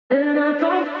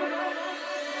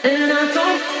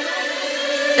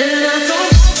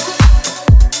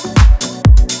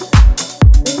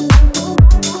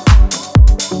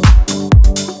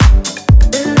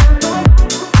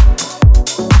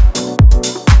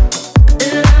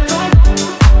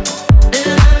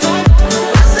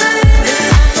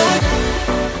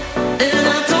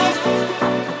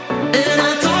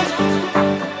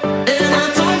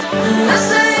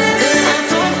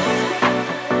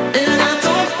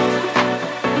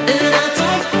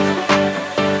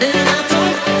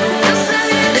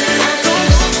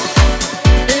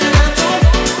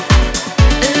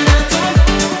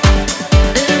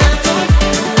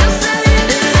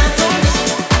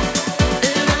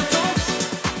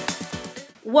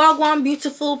Wagwan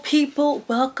beautiful people,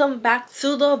 welcome back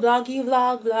to the vloggy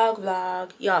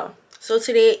vlog. Y'all, so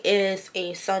today is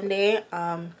a Sunday.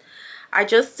 I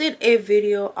just did a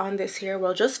video on this hair,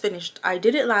 well, just finished. I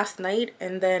did it last night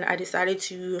and then I decided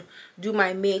to do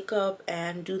my makeup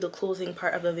and do the closing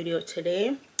part of the video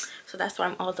today, so that's why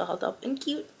I'm all dolled up and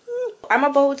cute. I'm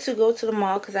about to go to the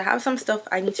mall because I have some stuff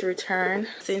I need to return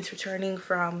since returning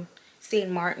from St.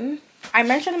 Martin. I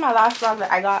mentioned in my last vlog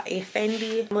that I got a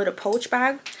Fendi little pouch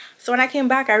bag. So when I came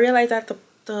back, I realized that the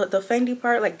Fendi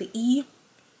part, like the E,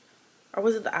 or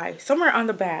was it the I? Somewhere on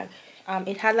the bag,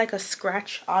 it had like a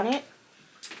scratch on it.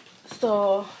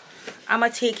 So I'm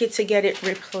gonna take it to get it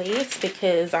replaced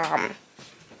because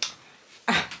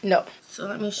no. So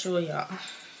let me show y'all.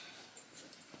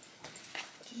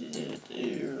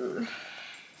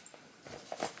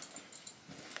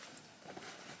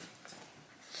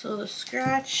 So the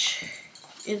scratch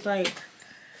is like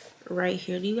right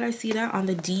here. Do you guys see that on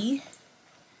the D?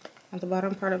 On the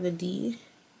bottom part of the D.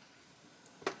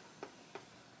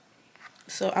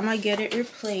 So I'm gonna get it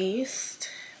replaced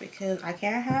because I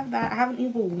can't have that. I haven't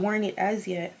even worn it as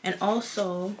yet. And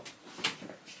also,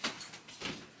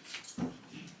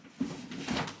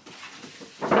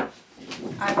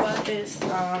 I bought this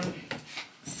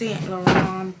Saint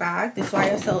Laurent bag, this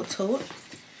YSL tote.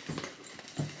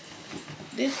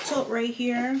 This tote right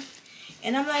here,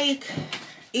 and I'm like,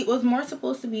 it was more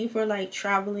supposed to be for like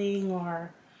traveling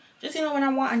or just, you know, when I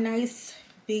want a nice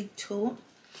big tote.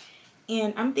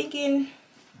 And I'm thinking,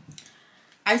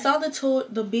 I saw the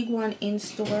tote, the big one in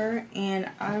store, and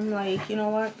I'm like, you know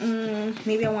what,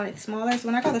 maybe I want it smaller. So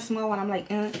when I got the small one, I'm like,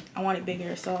 I want it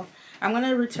bigger. So I'm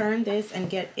gonna return this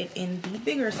and get it in the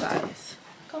bigger size.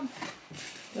 Come,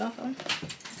 you want some?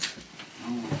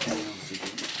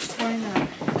 Why not?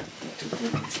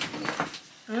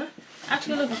 Huh?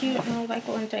 Actually look cute. No, like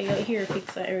one tell you here,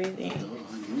 fix everything.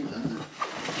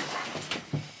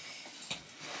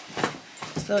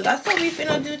 So that's what we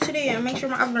finna do today. And make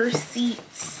sure I have the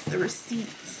receipts. The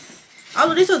receipts.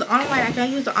 Although this was online, I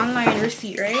can use the online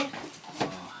receipt, right?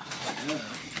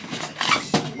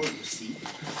 What receipt?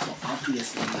 So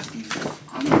obviously I have to use the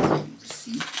online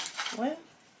receipt. What?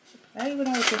 I don't even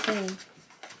know what you're saying.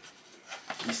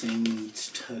 You're saying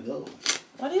to go.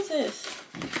 What is this?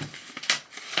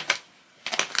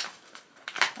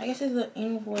 I guess it's an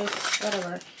invoice,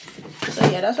 whatever. So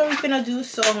yeah, that's what we're finna do.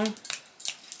 So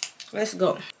let's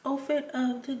go. Outfit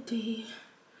of the day.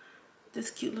 This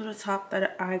cute little top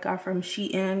that I got from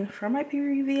Shein from my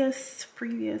previous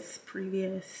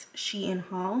Shein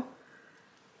haul.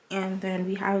 And then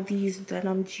we have these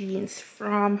denim jeans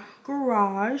from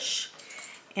Garage.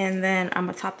 And then I'm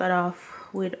gonna top that off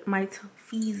with my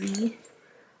Telfeezy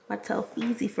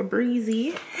for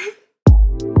breezy.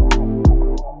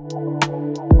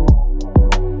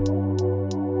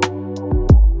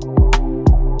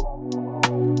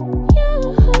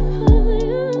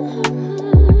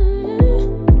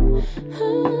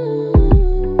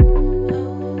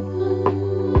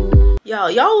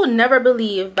 Y'all will never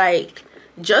believe, like,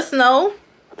 just know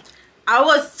I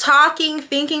was talking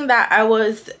thinking that I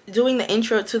was doing the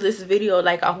intro to this video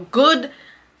like a good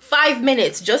 5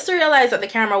 minutes, just to realize that the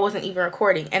camera wasn't even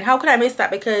recording. And how could I miss that?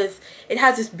 Because it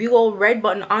has this big old red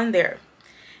button on there.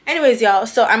 Anyways, y'all,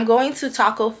 so I'm going to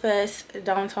Taco Fest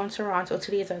downtown Toronto.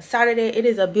 Today is a Saturday. It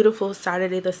is a beautiful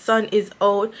Saturday. The sun is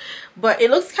out, but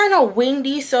it looks kind of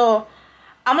windy, so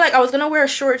I'm like, I was gonna wear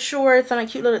short shorts and a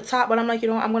cute little top, but I'm like, you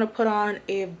know, I'm gonna put on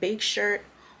a big shirt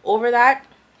over that.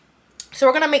 So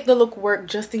we're gonna make the look work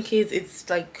just in case it's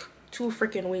like too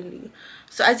freaking windy.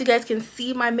 So as you guys can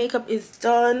see, my makeup is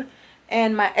done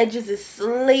and my edges is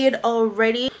slayed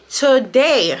already.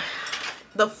 Today,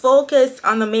 the focus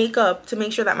on the makeup to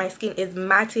make sure that my skin is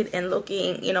matted and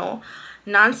looking, you know,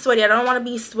 non-sweaty. I don't want to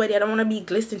be sweaty. I don't want to be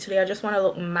glistening today. I just want to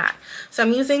look matte. So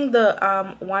I'm using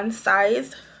the one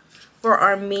size for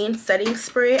our main setting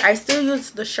spray. I still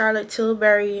use the Charlotte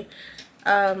Tilbury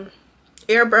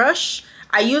airbrush.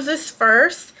 I use this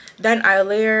first, then I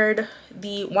layered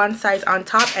the one size on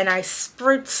top, and I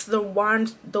spritzed the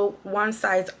one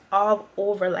size all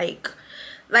over, like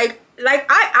I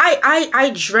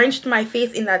drenched my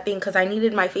face in that thing because I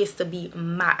needed my face to be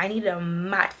matte. I needed a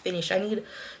matte finish. I need,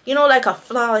 you know, like a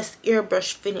flawless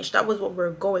airbrush finish. That was what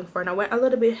we're going for. And I went a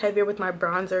little bit heavier with my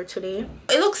bronzer today.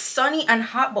 It looks sunny and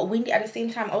hot but windy at the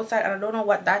same time outside, and I don't know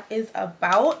what that is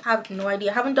about. I have no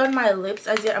idea. I haven't done my lips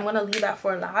as yet. I'm gonna leave that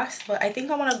for last, but I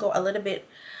think I want to go a little bit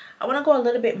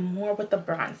more with the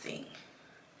bronzing.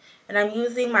 And I'm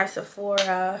using my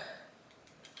Sephora,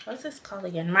 what's this called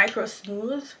again, Micro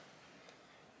Smooth.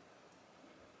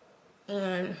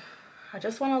 And I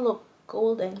just want to look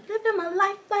golden. Living my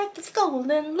life like it's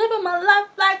golden. Living my life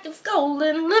like it's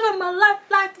golden. Living my life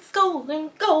like it's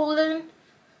golden. Golden.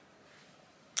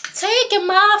 Taking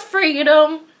my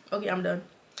freedom. Okay, I'm done.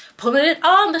 Putting it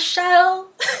on the shelf.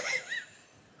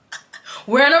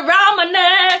 Wearing around my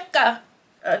neck.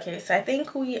 Okay, so I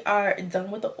think we are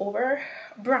done with the over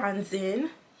bronzing.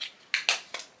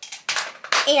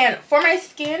 And for my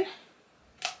skin,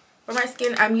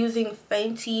 I'm using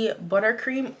Fenty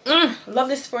Buttercream. Love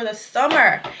this for the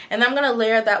summer. And I'm gonna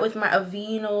layer that with my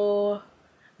Aveeno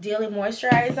Daily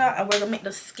Moisturizer, and we're gonna make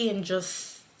the skin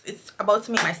just, it's about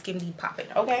to make my skin be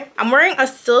popping. Okay, I'm wearing a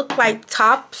silk like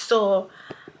top, so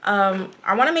I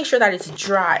want to make sure that it's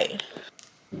dry.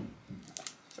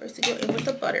 First to go in with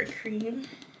the buttercream.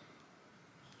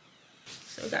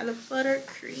 So we got the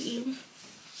buttercream.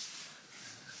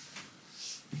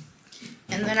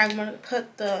 And then I'm gonna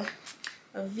put the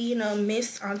Aveeno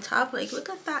mist on top. Like, look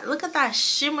at that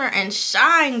shimmer and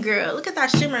shine, girl. Look at that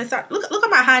shimmer and shine. Look at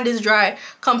my hand is dry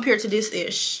compared to this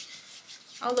ish.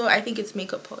 Although I think it's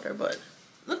makeup powder, but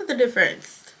look at the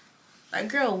difference. Like,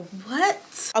 girl, what?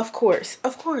 Of course, I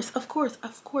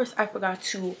forgot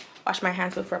to wash my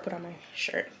hands before I put on my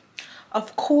shirt.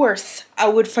 Of course, I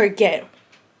would forget.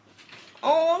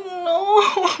 Oh no.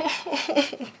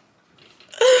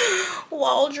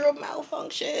 Wardrobe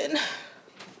malfunction.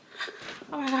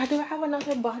 Oh my god, do I have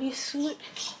another bodysuit?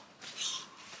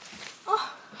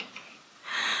 Oh,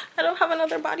 I don't have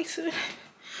another bodysuit.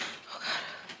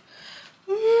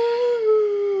 Oh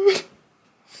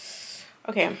god.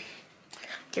 Okay,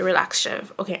 relax,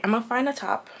 Chev. Okay, I'm gonna find a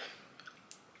top.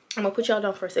 I'm gonna put y'all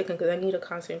down for a second because I need to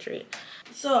concentrate.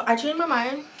 So I changed my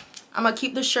mind. I'm gonna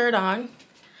keep the shirt on.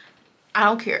 I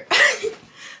don't care.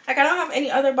 Like, I don't have any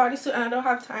other bodysuit, and I don't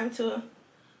have time to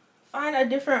find a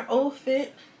different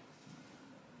outfit.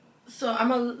 So I'm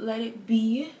gonna let it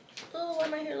be. Oh, why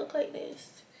my hair look like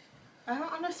this? I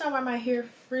don't understand why my hair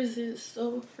frizzes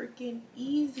so freaking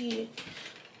easy.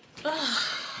 Ugh,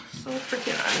 so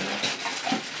freaking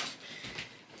annoying.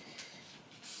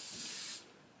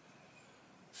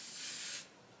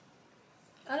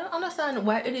 I don't understand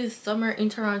why it is summer in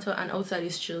Toronto and outside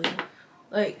is chilly.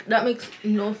 Like, that makes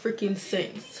no freaking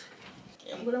sense.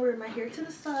 Okay, I'm gonna wear my hair to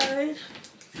the side.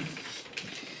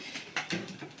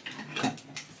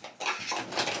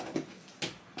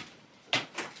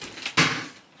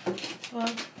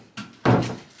 Well,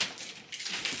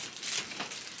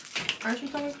 aren't you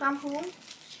coming from home?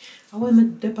 I want to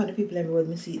dip on the people everywhere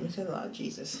me see it. I said, Lord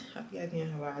Jesus, happy I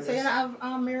can have. So you don't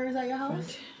have mirrors at your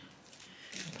house?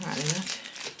 Apparently not.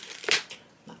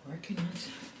 Not working out.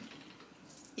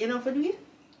 You know what do you?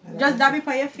 Just dab it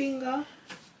by your finger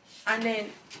and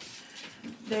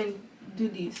then do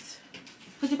this.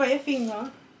 Put it by your finger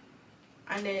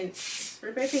and then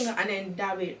rip your finger and then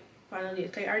dab it finally.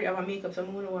 Because I already have a makeup, so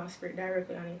I'm going to want to spray it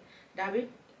directly on it. Dab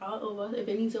it all over. If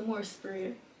it needs some more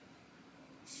spray.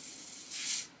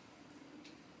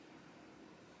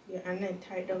 Yeah, and then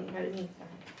tie it down underneath that.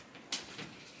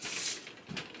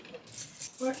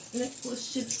 What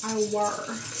necklace should I wear?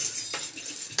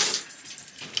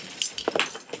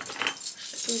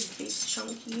 This big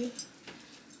chunky.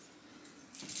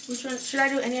 Which one? Should I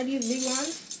do any of these big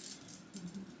ones?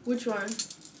 Which one?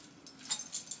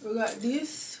 We got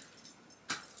this.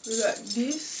 We got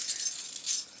this.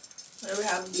 And we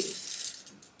have this.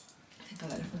 I think I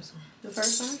like the first one. The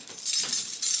first one?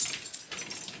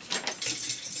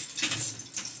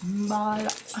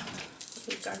 Mbala.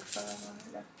 Okay,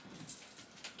 Godfather.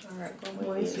 Alright, go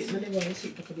Boy, with this. sweet. But they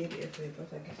sweet to the airplane, but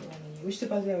I guess I want to. Which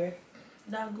slippers they wear?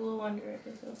 That go one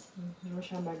directly, so.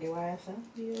 Rush on bag, why I say?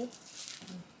 Yeah.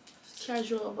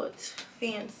 Casual but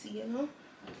fancy, you know?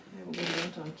 Yeah, we're going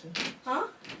downtown too. Huh?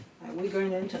 Like, we're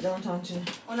going downtown too.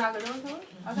 Oh, not the downtown?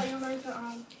 I thought you were going to,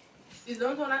 is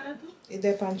downtown like that too? It's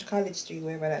there on College Street,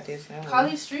 wherever that is.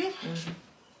 College Street?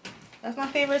 That's my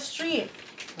favorite street.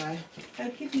 Why?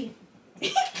 Like hippie.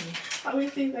 I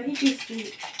always say that hippie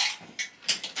street.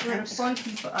 where fun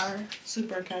people are.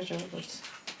 Super casual, but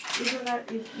Isn't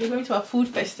that if you're going to a food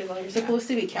festival? You're supposed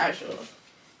to be casual.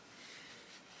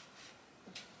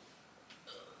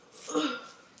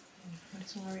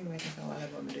 this one already might take a while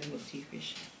about me doing with tea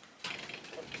fish.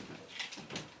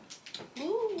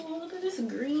 Ooh, look at this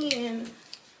green.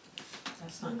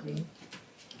 That's not green.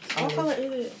 What color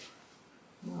is it?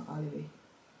 More olive.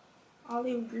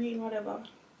 Olive green, whatever.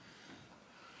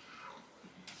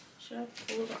 Should I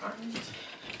pull the arms?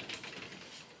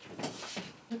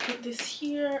 I put this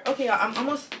here. Okay, I'm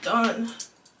almost done.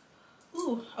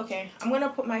 Ooh, okay. I'm gonna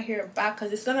put my hair back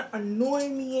because it's gonna annoy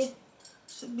me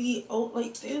to be out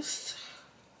like this.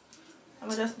 I'm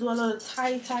gonna just do a little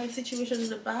tie situation in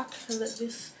the back and let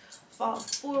this fall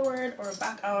forward or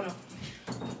back. I don't know.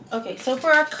 Okay, so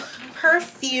for a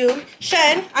perfume,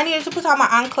 Shen, I need you to put on my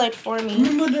anklet for me.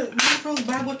 Remember the girl's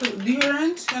bag with the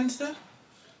deodorant and stuff?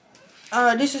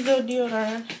 This is the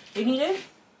deodorant. You need it?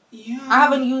 Yeah. I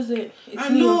haven't used it. It's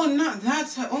new. No, not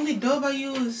that. Only Dove I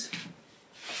use.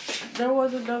 There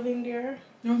was a Dove in there.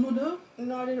 There was no Dove?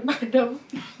 No, I didn't buy Dove.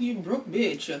 You broke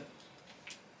bitch.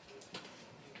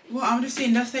 Well, I'm just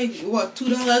saying that's like, what, $2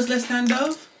 less than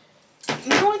Dove?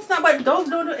 No, it's not, but Dove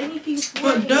don't do anything for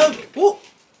But me. Dove, oh!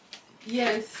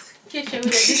 Yes. Kitchen with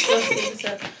a disgusting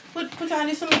stuff. Put on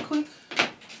this one quick.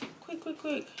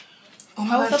 Quick. Oh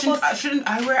my God, shouldn't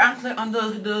I wear anklet on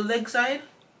the leg side?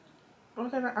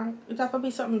 What kind of it's have to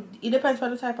be something. It depends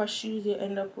on the type of shoes you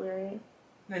end up wearing.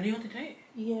 Then you want to tie it?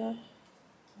 Yeah.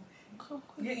 Come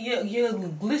quick. You're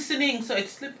glistening, so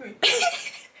it's slippery.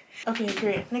 Okay,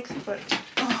 great. Next foot.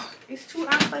 Oh, It's 2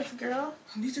 anklets, girl.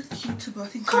 these are cute too, but I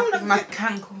think Come on, my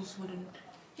ankles wouldn't.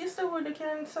 Yes, they would. They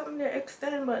can something to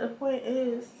extend, but the point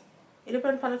is, it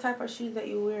depends on the type of shoes that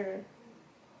you wear.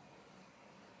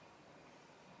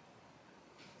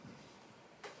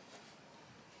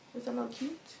 Is that not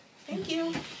cute? Thank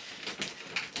you.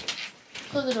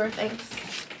 Close the door, thanks.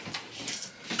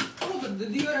 Oh, but the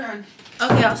deodorant.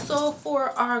 Okay, so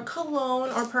for our cologne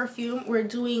or perfume, we're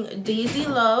doing Daisy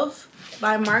Love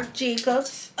by Marc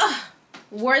Jacobs.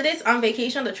 Wore this on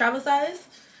vacation, the travel size.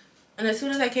 And as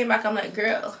soon as I came back, I'm like,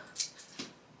 girl,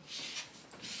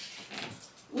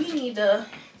 we need the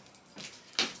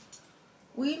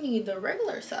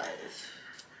regular size.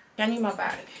 I need my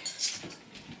bag.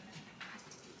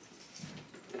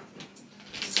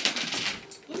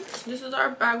 Oops, this is our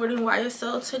bag. We're doing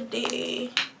YSL today.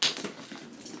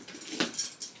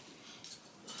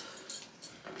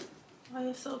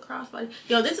 YSL crossbody.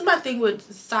 Yo, this is my thing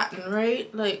with satin,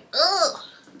 right? Like, ugh.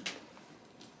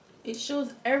 It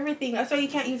shows everything. That's why you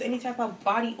can't use any type of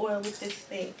body oil with this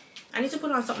thing. I need to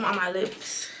put on something on my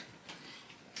lips.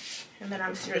 And then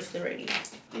I'm seriously ready.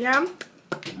 Yeah?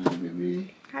 Hi,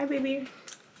 baby. Hi, baby.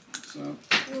 What's up?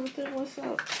 Everything, what's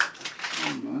up?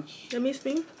 Not much. You miss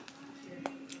me?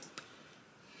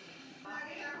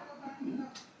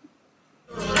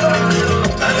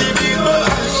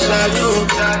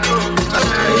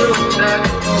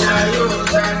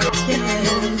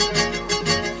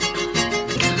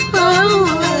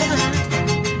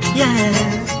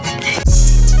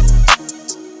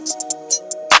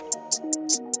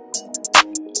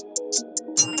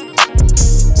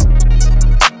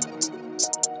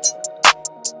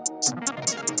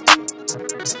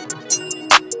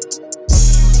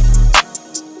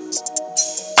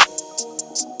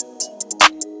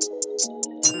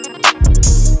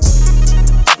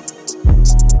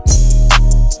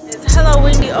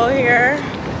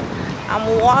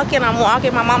 I'm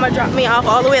walking. My mama dropped me off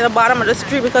all the way at the bottom of the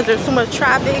street because there's too much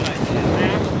traffic.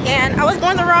 And I was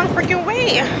going the wrong freaking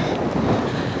way.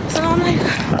 So I'm like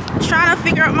trying to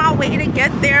figure out my way to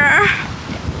get there.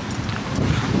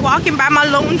 Walking by my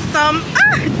lonesome.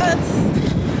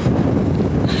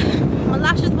 My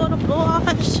lashes about to blow off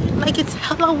and shit. Like it's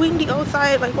hella windy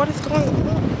outside. Like what is going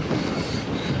on?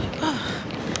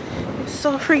 It's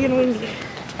so freaking windy.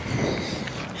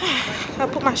 I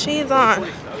put my shades on.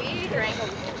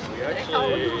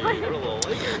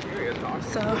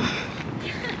 So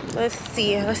let's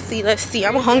see.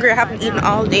 I'm hungry. I haven't eaten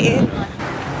all day.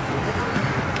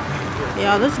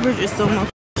 Yeah, this bridge is so much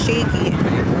shaky.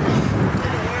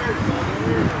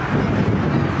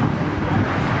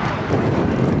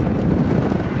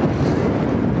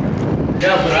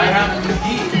 Yeah, but I have to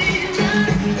eat.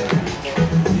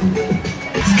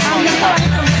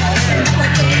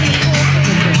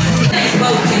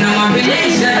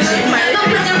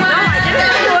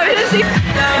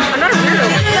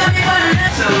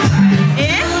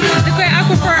 I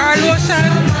prefer our lotion.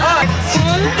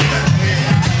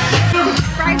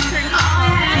 Fried shrimp.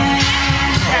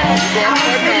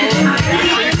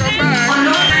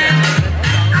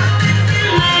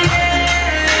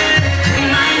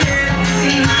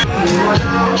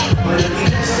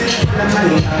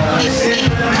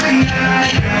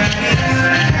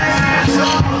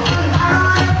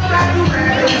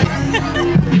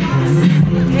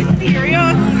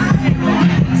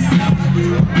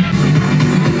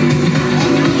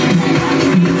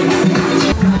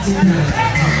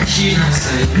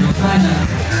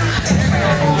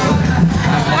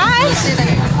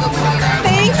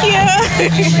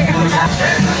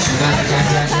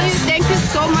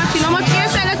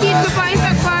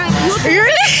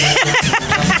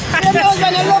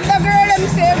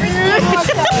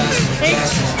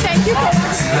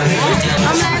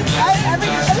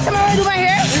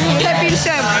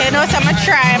 I'ma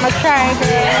try,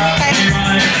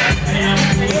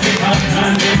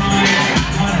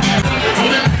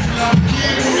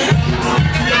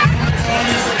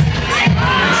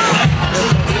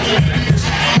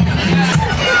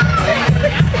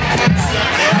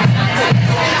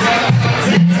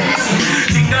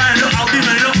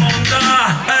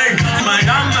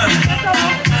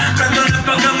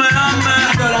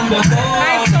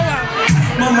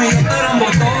 Mami, yo te la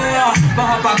embotoa,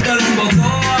 baja pa' que la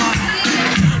embotoa.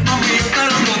 Mami, yo te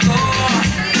la embotoa.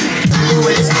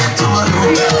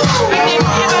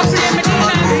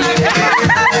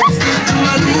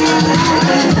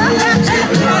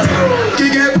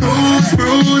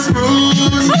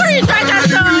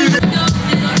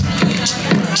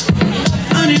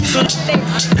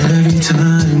 Every time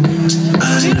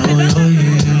I know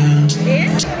you're here.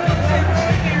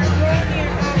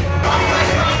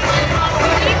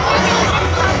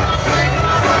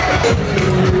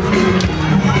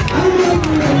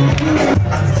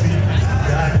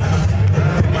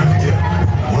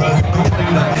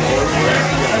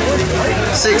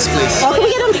 6, please. Oh, can we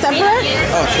get them separate?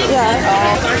 Oh, sure. Yeah.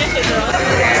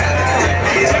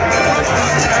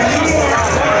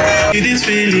 These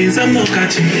feelings I'm not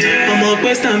catching. I'm up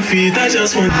west and feet, I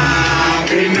just want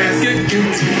happiness. Get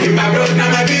guilty. If I broke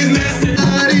down my business,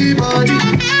 body.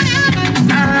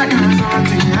 I got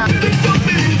something.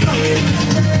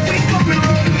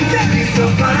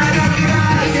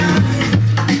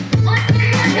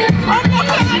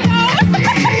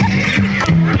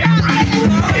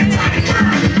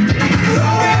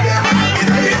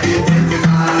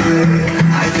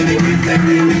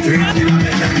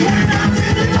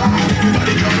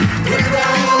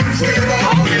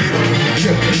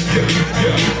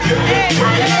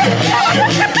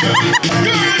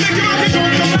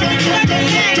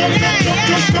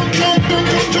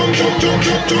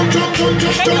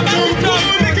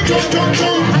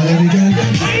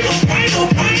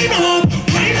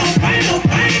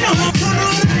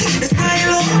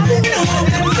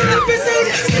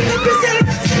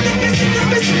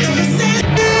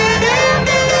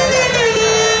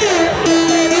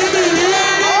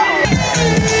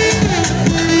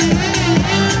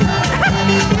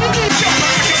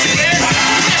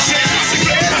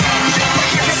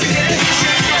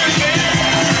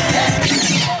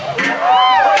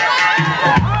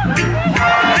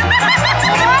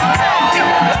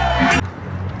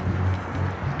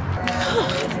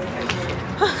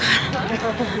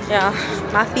 Yeah,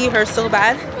 my feet hurt so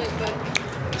bad.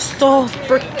 So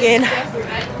freaking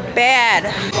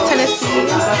bad. Tennessee.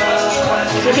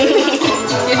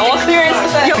 I want clearance,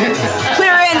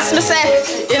 clearance,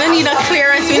 you don't need a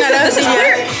clearance. You know this is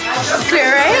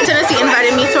clear, right? Tennessee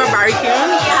invited me to a barbecue.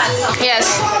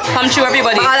 Yes, come true,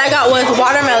 everybody. All I got was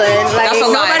watermelon. Like, that's a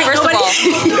lie. First of all,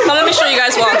 come let me show you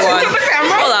guys what I want.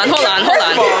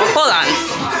 Hold on.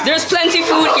 There's plenty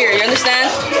food here, you understand?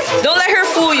 Don't let her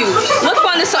fool you. Look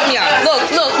on this something, yeah. Look.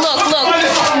 Don't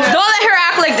let her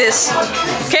act like this.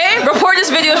 Okay? Report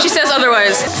this video if she says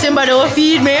otherwise. Simba don't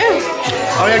feed me.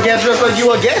 Oh, you get dressed like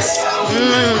you a guest?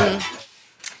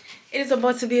 It is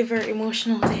about to be a very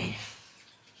emotional day.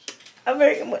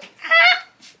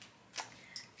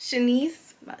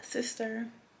 Shanice, my sister,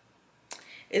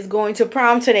 is going to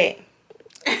prom today.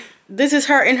 This is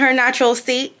her in her natural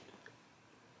state.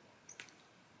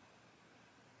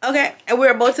 Okay, and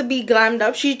we're about to be glammed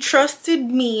up. She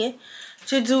trusted me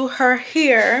to do her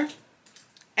hair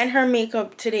and her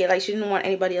makeup today. Like, she didn't want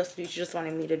anybody else to do it. She just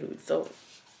wanted me to do it. So,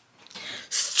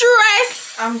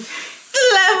 stress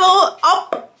level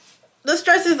up. The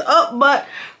stress is up, but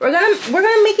we're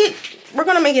gonna make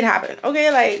it happen.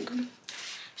 Okay, like,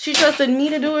 she trusted me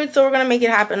to do it, so we're gonna make it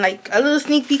happen. Like, a little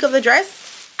sneak peek of the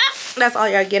dress. That's all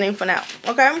you're getting for now.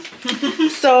 Okay.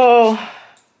 So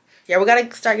yeah, we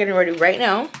gotta start getting ready right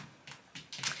now.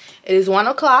 It is 1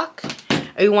 o'clock.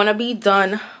 We want to be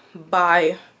done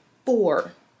by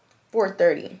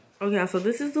 4:30. Okay, so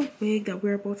this is the wig that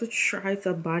we're about to try. It's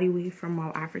a body wig from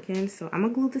Wild African. So I'm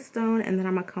gonna glue this down and then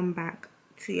I'm gonna come back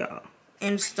to y'all.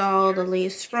 Install the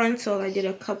lace front. So I did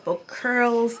a couple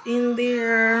curls in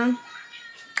there.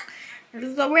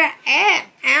 This is where we're at.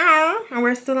 And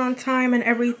we're still on time and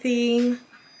everything.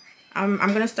 I'm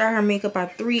gonna start her makeup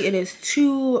at 3. It is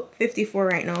 2:54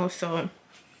 right now, so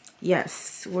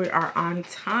yes, we are on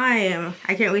time.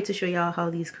 I can't wait to show y'all how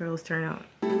these curls turn out.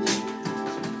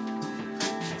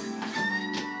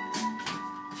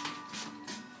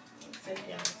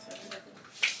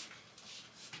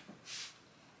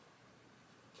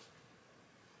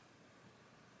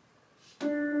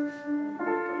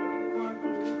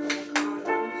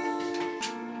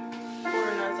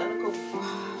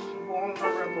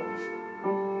 Vulnerable.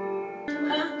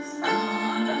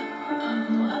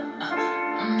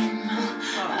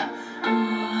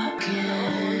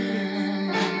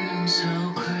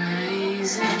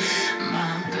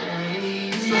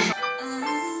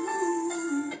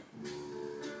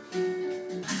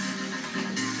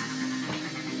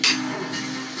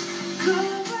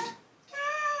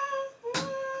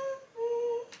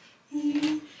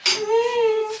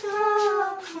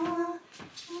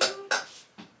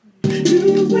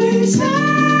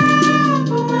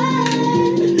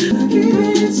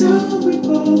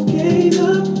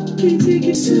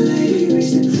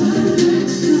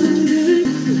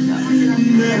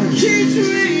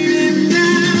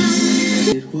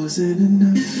 It wasn't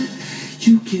enough.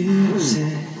 You get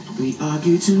upset. We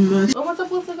argue too much. What was I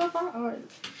supposed to go for? Or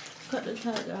cut the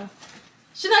tag off.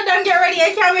 She not done get ready.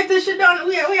 I can't wait till she done.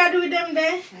 We are doing them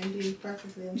there. I'm doing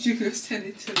practically. You could send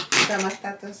it to My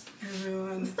status.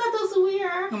 everyone. Status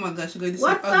weird. Oh my gosh, you got this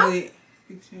What's ugly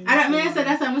picture. I don't mean I said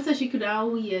that's time I said she could have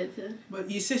weird. But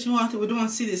you said she wanted, we don't want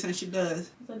to see this, and she does.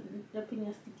 So the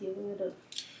opinion sticky with it.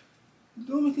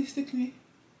 Don't make it stick me.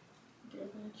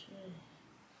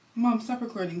 Mom, stop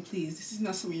recording, please. This is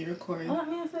not something you record.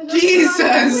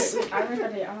 Jesus! I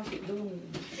record it. I don't keep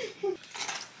doing it.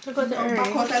 Look at the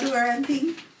Back out of the wear and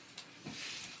thing.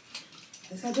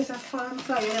 This is just a fun,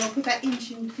 so you never put an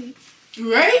inch in it.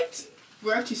 Right?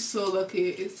 We're actually so lucky.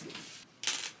 It's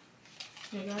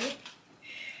You got it?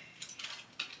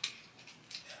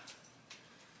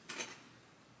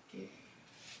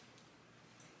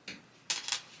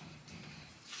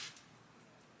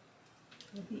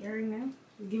 What's the earring now?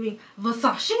 We're giving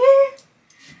Versace.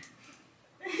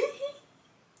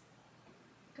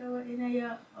 Go in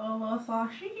your Versace.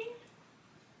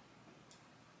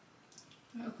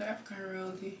 okay, African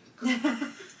royalty.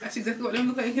 That's exactly what they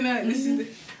look like. This is the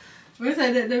Where's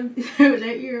that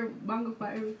ear bang for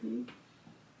everything?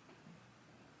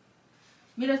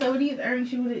 Me that's with these earrings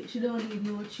she don't need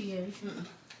no chain.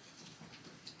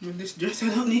 with this dress. I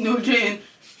don't need no chain.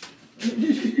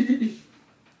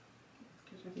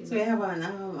 So you have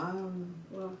an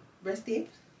Well, breast tape?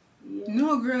 yeah.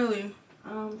 No, girly.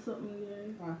 Something there.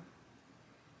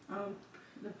 Wow.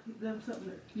 Them something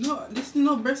there. No, this is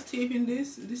no breast tape in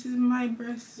this. This is my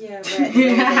breast. Yeah,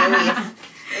 right.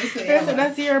 Okay, so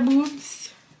that's your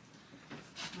boobs.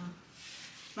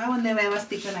 My one never ever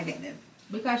stick when I get them.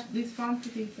 Because this farm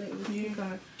fitting so it will Yeah. stick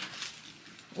on.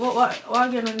 What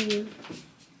again on you?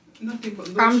 Nothing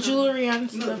but Jewelry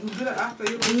and No, stuff. do that after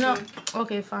you. No.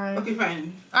 Okay, fine. Okay,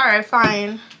 fine. Alright,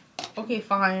 fine. Okay,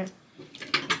 fine.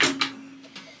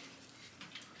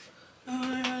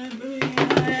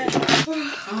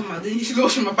 Oh my, then you should go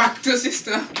from my back to a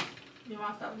sister. You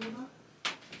want to stop doing that?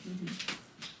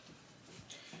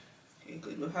 Okay,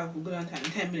 good. We're good on time.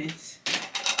 10 minutes.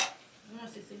 I'm not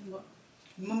sitting, but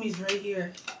Mommy's right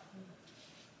here.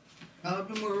 I'll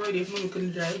be more ready if mommy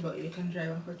couldn't drive, but you can drive,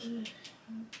 unfortunately.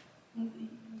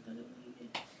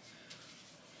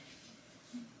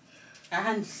 Her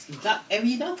hands duck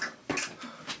every duck.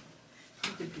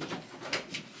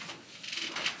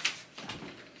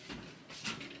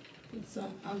 put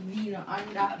some Avena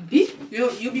on that bit.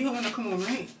 You'll be home when I come home,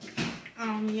 right?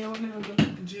 Yeah, when I go.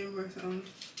 Gym or something.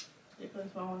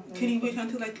 Depends on what. Can you wait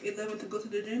until like 11 to go to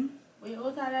the gym? Wait,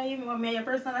 what are you? Want me your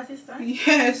personal assistant?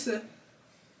 Yes.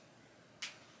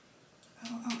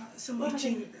 So What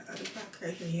itching at the back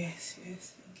right here. Yes,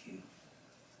 yes, thank you.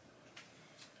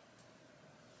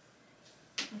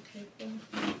 Okay, cool.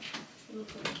 Look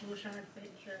at the motion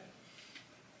picture.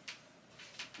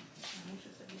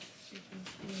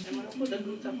 I'm gonna put the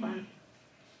glutes up on.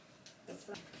 That's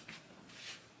right.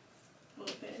 Go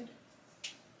to bed.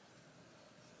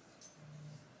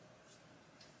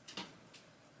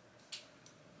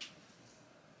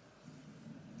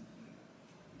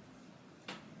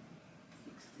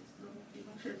 Fix this little thing.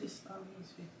 I'm sure this is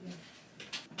fit. Yeah.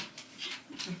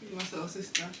 I'm feeling myself,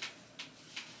 sister.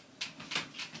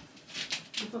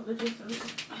 Lift up the dress.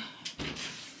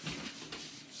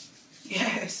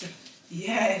 Yes,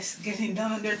 yes, getting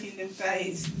down and dirty in them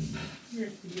thighs.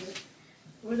 Here, yeah.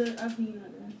 Where the Avena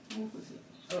then? What was it?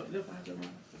 Oh, the father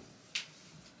one.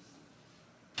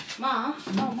 Ma,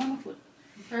 no, mama foot.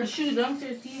 Her shoe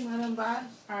downstairs, team, madam bad.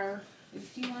 Or is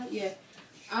team on? Yeah.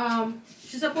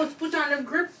 She's supposed to put on the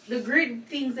grid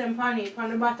things and on it,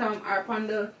 on the bottom or on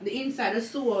the inside, the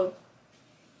sole.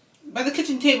 By the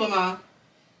kitchen table, ma.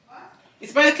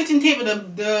 It's by the kitchen table,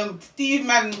 the Steve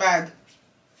Madden bag.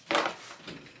 You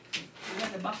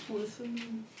got the back full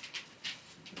soon.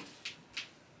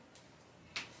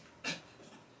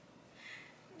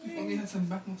 You probably had some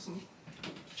back muscle.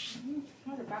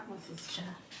 What the back muscles,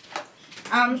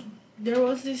 child? There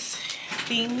was this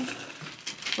thing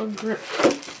for grip.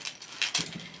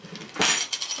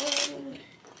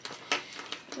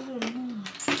 I don't know.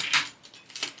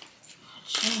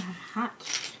 Child, I'm hot.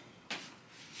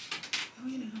 Oh,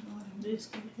 you didn't have all them. This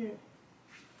in here.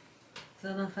 So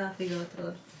I don't have to figure out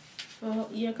how. Oh,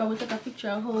 yeah, can we take a picture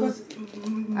of how Because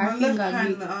my our left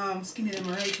finger hand skinny than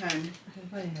my right hand. I can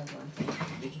probably have one.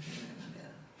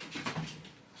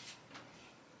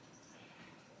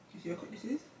 You see how quick this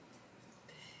is?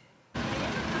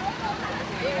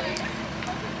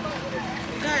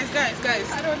 Guys.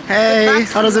 Hey,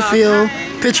 how does it feel?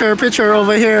 Picture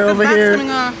over here, over here.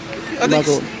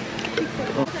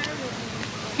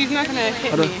 He's not gonna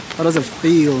hit me. How does it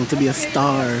feel to be a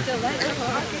star?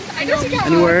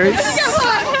 Any words?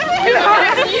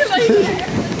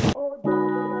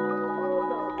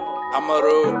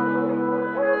 Amaru,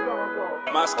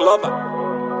 Masklova.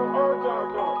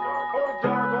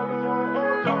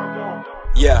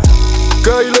 Yeah,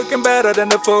 girl, you looking better than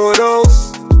the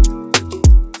photos.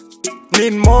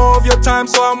 Need more of your time,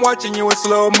 so I'm watching you in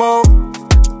slow-mo.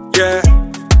 Yeah,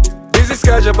 busy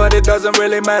schedule, but it doesn't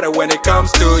really matter when it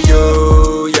comes to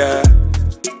you. Yeah,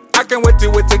 I can wait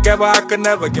till we're together. I can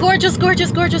never get gorgeous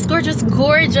people,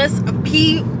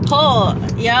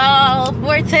 y'all.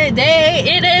 For today,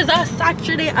 it is a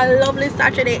Saturday, a lovely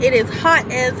Saturday. It is hot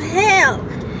as hell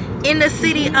in the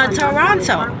city of Toronto.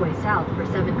 South for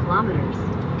 7 kilometers.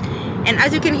 And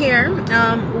as you can hear,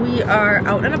 we are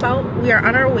out and about. We are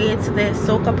on our way to this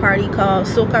Soca party called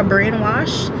Soca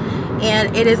Brainwash,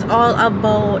 and it is all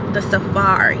about the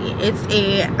safari. It's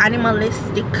a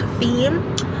animalistic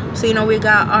theme. So you know, we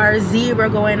got our zebra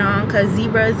going on because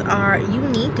zebras are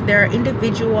unique, they're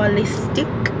individualistic,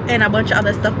 and a bunch of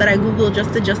other stuff that I googled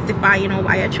just to justify, you know,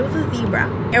 why I chose a zebra.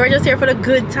 And we're just here for the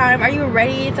good time. Are you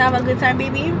ready to have a good time,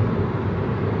 baby?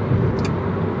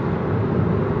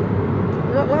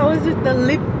 What was it? The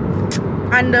lip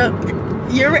and the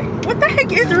what the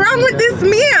heck is wrong with this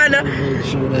man? Make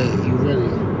sure that you're ready.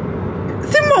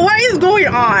 Simba, what is going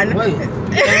on? Wait,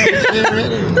 ready.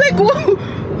 Like what?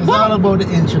 It's all about the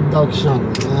introduction.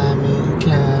 You know what I mean? You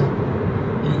can't.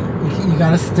 You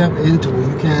gotta step into it.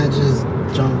 You can't just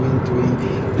jump into it.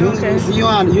 Okay. You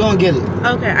don't get it.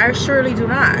 Okay, I surely do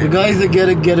not. The guys that get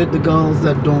it. The girls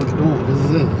that don't. This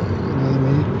is it. You know what I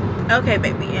mean? Okay,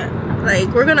 baby. Yeah.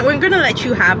 Like we're gonna let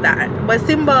you have that. But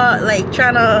Simba, like,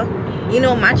 trying to, you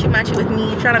know, matchy with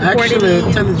me, trying to coordinate.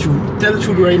 Actually, tell the truth. Tell the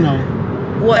truth right now.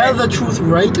 What? Tell the truth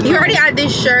right now. You already had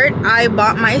this shirt. I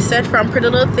bought my set from Pretty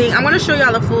Little Thing. I'm gonna show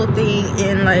y'all the full thing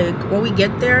in like when we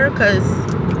get there, because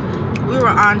we were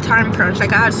on time crunch.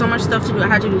 Like I had so much stuff to do. I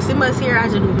had to do Simba's hair, I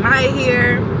had to do my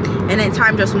hair, and then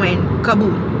time just went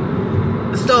kaboom.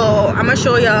 So I'm gonna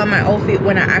show y'all my outfit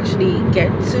when I actually get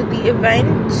to the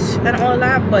event and all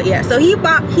that. But yeah, so he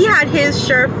had his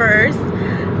shirt first.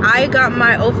 I got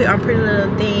my outfit on Pretty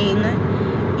Little Thing,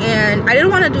 and I didn't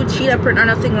want to do cheetah print or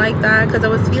nothing like that because I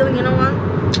was feeling, you know what,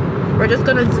 we're just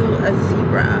gonna do a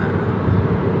zebra,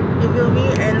 you feel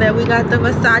me? And then we got the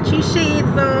Versace shades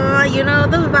on, you know,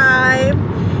 the vibe.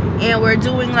 And we're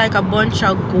doing like a bunch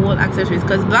of gold accessories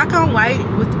because black and white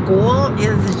with gold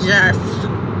is just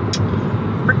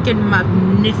freaking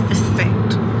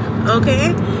magnificent.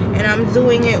 Okay, and I'm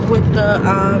doing it with the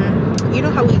you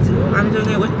know how we do, I'm doing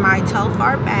it with my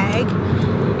Telfar bag.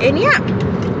 And yeah,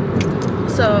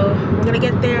 so we're gonna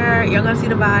get there, you're gonna see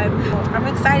the vibe. I'm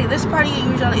excited. This party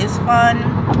usually is fun.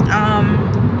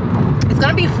 It's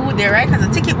gonna be food there, right? Because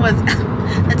the ticket was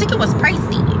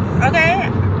pricey. Okay,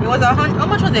 it was how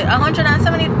much was it?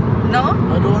 170? No,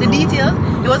 I don't the know. details,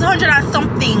 it was 100 and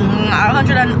something,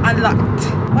 100 and unlocked.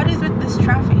 What is with this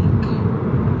traffic?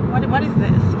 What is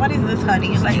this? What is this,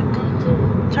 honey? Like,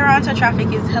 Toronto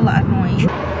traffic is hella annoying.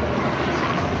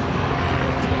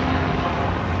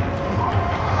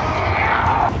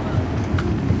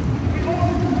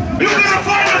 You're gonna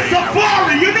find a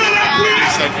safari, you know that,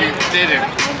 please? So you didn't.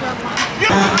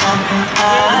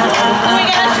 Can we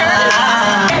get a shirt?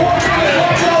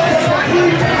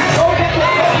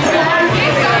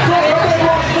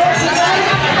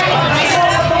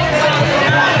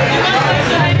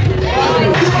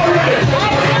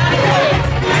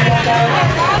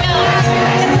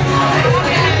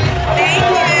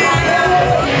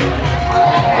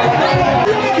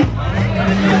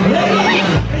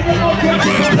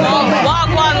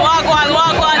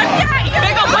 Wagwan.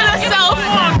 Big up on yourself.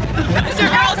 It's your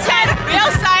girl Ted. We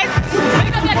outside.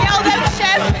 Big up the girl them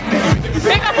Chev.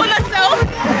 Big up on yourself.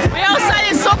 We outside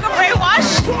in Soca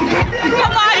Brainwash.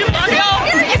 Come on, yo.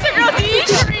 It's your girl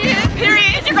Deesh.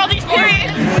 Period. It's your girl Deesh. Period.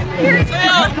 So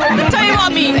yo, let me tell you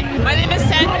about me. My name is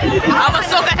Ted. I'm a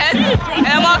Soca head, and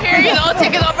I'm out here, you know,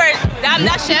 taking over. Damn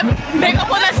that Chev. Big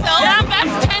up on yourself. Damn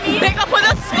that's Tenny. Big up on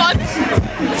the Scots.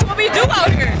 That's what we do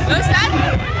out here. You understand?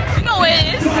 You know what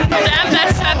it is. Damn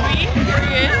that's happy.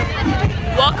 Period.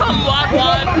 Welcome,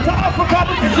 Wagwan.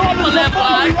 People that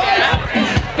walk.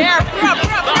 Yeah.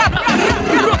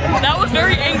 That was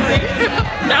very angry. dirty.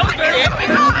 That was dirty.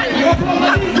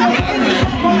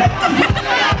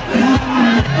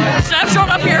 Chev showed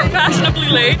up here fashionably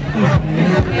late,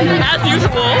 as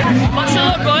usual. But she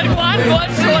look good. Go on,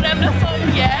 show them the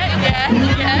phone. Yeah.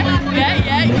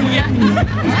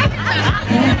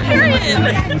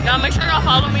 Period. Now make sure y'all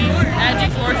follow me at G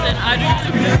Florison. I do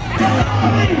YouTube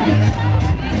too.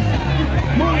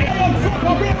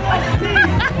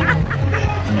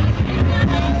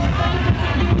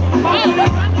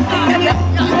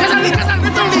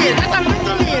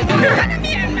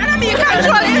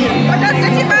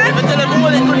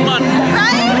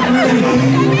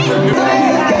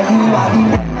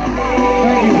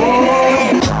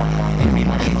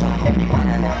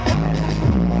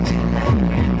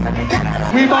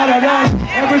 We might have done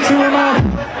everything we want.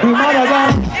 We might have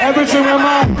done everything we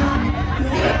want.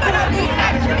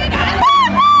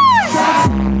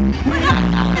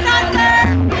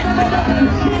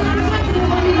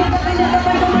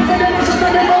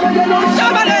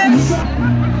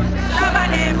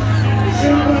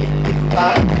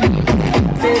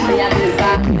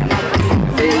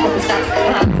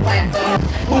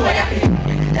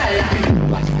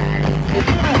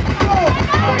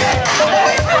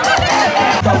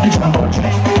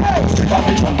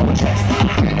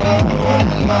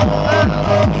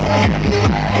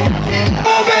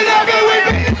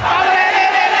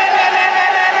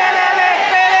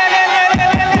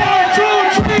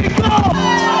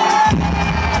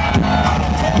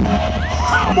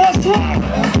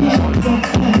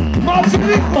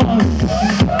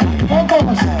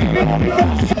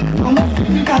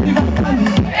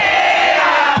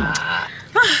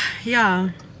 Yeah,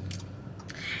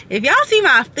 if y'all see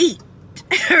my feet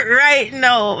right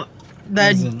now,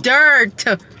 the dirt.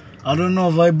 I don't know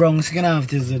if I Bronx can have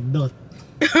this dirt.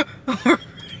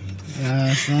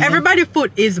 Everybody's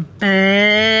foot is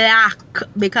black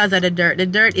because of the dirt. The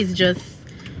dirt is just.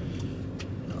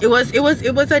 It was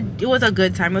a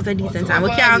good time. It was a decent time. We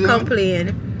can't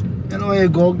complain. You know, you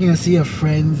go and see your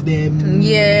friends, them.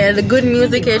 Yeah, the good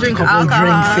music. You drink alcohol.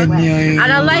 Drinks in there,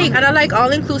 and I like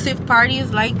all-inclusive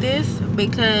parties like this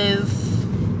because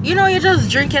you know you're just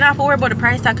drinking off over about the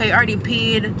price tag. You already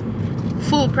paid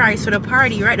full price for the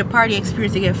party, right? The party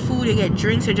experience. You get food, you get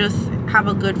drinks, you just have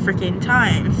a good freaking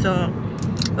time. So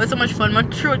it was so much fun. My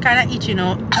throat kind of itchy, you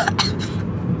know,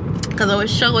 because I was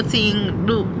shouting,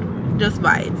 dude, just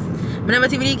vibes. I never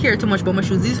really care too much about my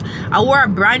shoes. I wore a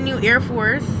brand new Air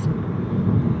Force.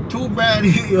 Two brand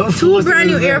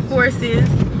new Air Forces.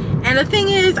 And the thing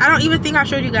is, I don't even think I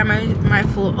showed you guys my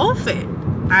full outfit.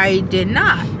 I did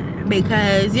not,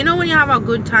 because you know when you have a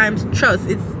good time, trust,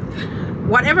 it's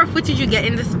whatever footage you get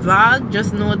in this vlog,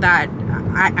 just know that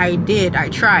I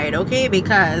tried, okay?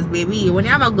 Because baby, when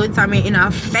you have a good time in a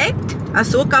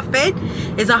soca fete,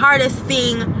 it's the hardest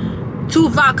thing to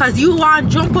vlog, because you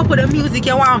want to jump up with the music,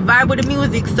 you want to vibe with the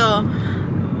music. So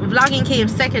vlogging came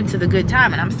second to the good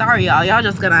time, and I'm sorry y'all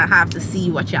just gonna have to see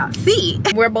what y'all see.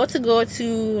 We're about to go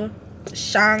to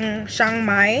Chiang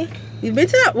Mai. We've been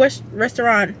to that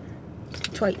restaurant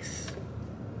twice.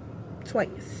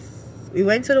 We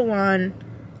went to the one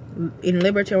in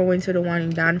Liberty, we went to the one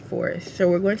in Danforth. So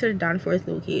we're going to the Danforth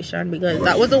location because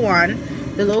that was the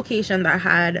location that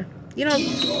had, you know,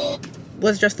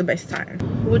 was just the best time.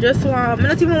 We just want, I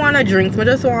don't even want a drink. I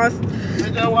just want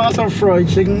some fried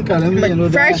chicken.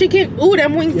 Fried chicken. Ooh,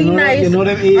 them wings be nice.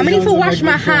 I need to wash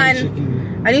my hands.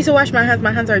 I need to wash my hands.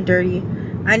 My hands are dirty.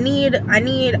 I need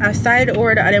a side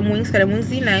order of them wings because them wings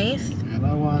be nice.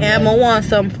 And I want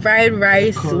some fried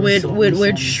rice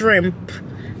with shrimp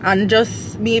and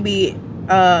just maybe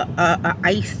a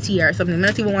iced tea or something. I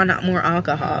don't even want that more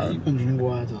alcohol. You can drink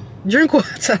water. Drink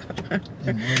water.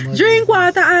 Drink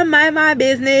water and mind my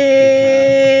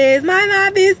business. Mind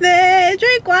my business.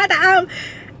 Drink water.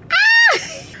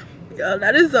 Yo,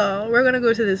 that is all. We're gonna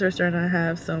go to this restaurant and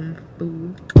have some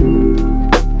food.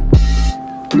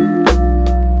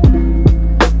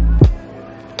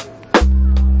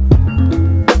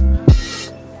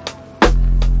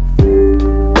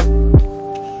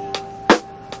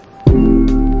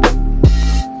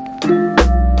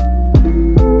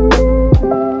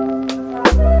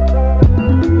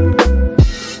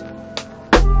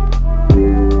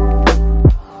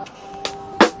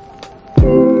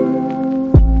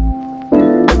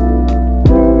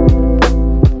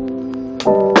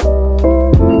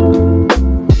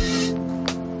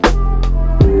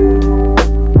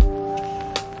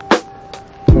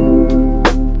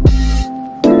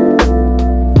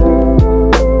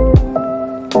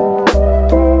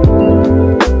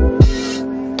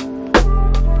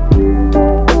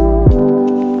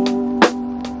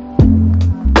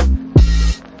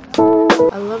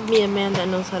 love me a man that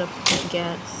knows how to put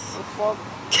gas. The fuck?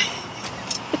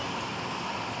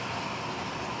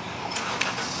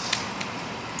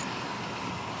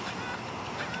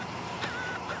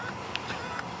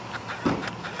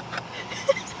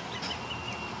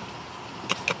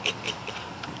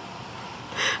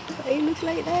 Why you look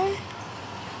like that?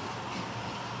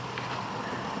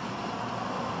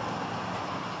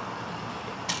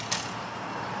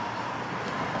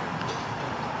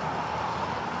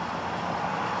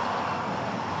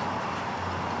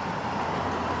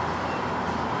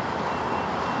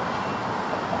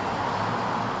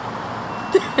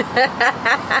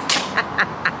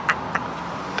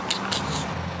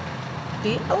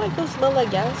 I like the smell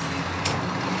of gas.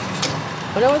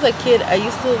 When I was a kid, I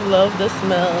used to love the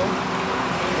smell.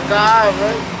 God,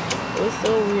 right? It was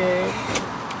so weird.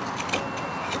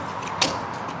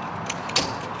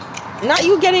 Not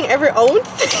you getting every ounce.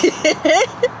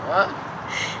 What?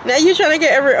 Now you trying to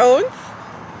get every ounce.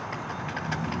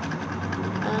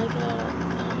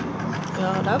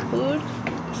 Yo, that food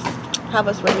have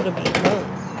us ready to be home.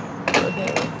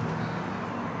 Okay.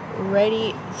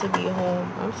 Ready to be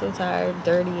home. I'm so tired,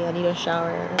 dirty. I need a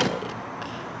shower.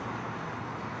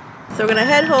 So we're gonna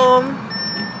head home.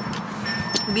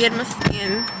 Beard my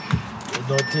skin.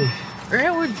 You're dirty.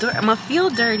 Right, we're dirty. I'ma feel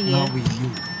dirty. No, with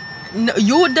you. No,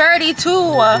 you dirty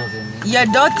too. You're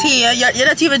dirty. You're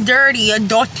not even dirty. You're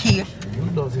dirty. You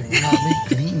dirty. You not me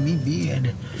clean, me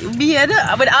beard. Beard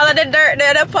with all of the dirt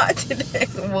there, the pot today.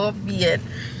 More beard.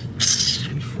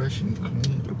 Be fresh and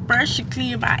clean. Fresh and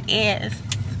clean my ass.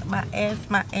 My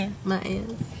ass.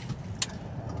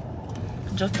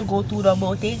 Just to go to the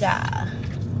bodega.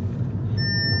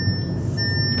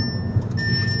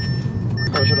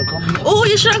 I should have come here. Oh,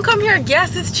 you shouldn't come here.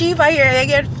 Gas is cheaper here.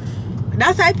 Again.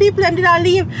 That's why people did not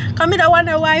leave. Come here, I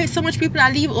wonder why so much people are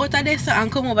leave out of this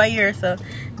and come over here. So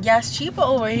gas cheaper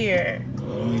over here.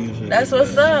 That's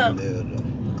what's up.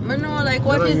 I know, like,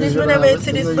 what is this? Whenever it's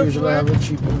to this before.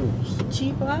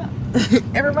 Cheaper?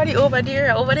 Everybody over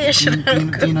there should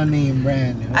have come. In name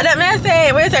brand. I don't mean to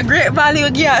say, where's a great value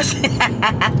of gas?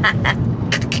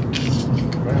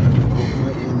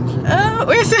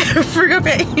 Where's the frig up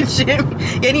your engine?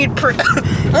 You need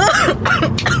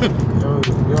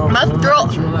my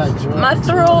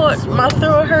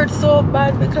throat hurts so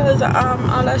bad because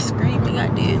all that screaming I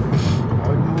did.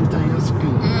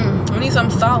 I need some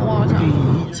salt water.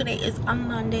 Today is a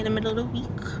Monday, the middle of the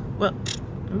week. Well,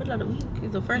 the middle of the week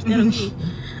is the first day of the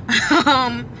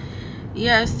week.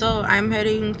 Yeah, so I'm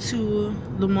heading to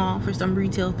the mall for some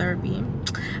retail therapy.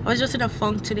 I was just in a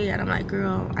funk today and I'm like,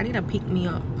 girl, I need to pick me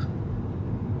up.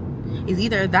 It's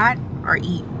either that or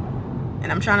eat.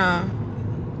 And I'm trying to,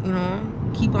 you know,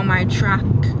 keep on my track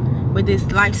with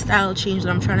this lifestyle change that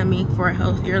I'm trying to make for a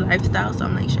healthier lifestyle. So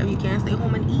I'm like, Chev, you can't stay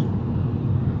home and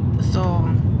eat. So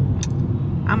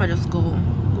I'ma just go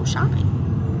shopping.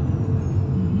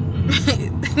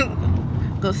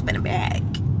 Go spend a bag.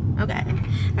 Okay.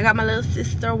 I got my little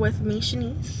sister with me,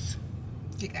 Shanice.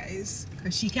 Hey guys,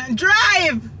 because she can't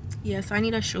drive. Yeah, so I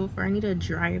need a chauffeur. I need a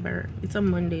driver. It's a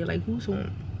Monday. Like, who's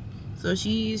home? So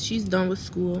she's done with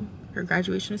school. Her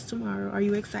graduation is tomorrow. Are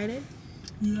you excited?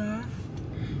 Yeah.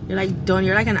 You're like done.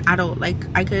 You're like an adult. Like,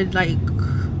 I could, like,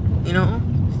 you know,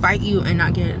 fight you and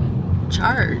not get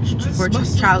charged for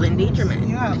child endangerment.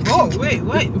 Yeah. Oh, wait.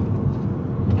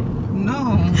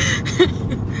 No.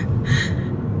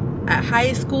 A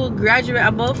high school graduate,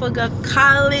 about for a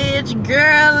college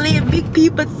girl, big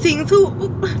people things.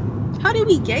 How did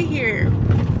we get here?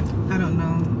 I don't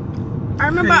know. I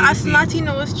remember a snotty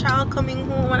nose child coming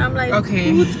home and I'm like,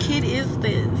 okay, whose kid is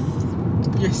this?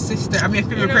 Your sister. I mean, a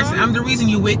favorite person. I'm the reason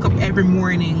you wake up every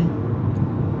morning,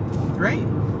 right?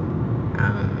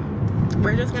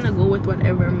 We're just gonna go with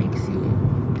whatever makes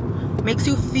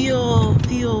you feel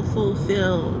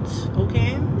fulfilled.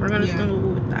 Okay, we're just gonna go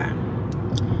with that.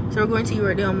 So we're going to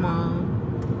Uredale Mall,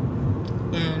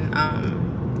 and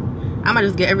I'm gonna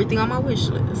just get everything on my wish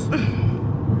list,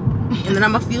 and then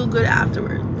I'm gonna feel good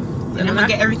afterwards. And I'm gonna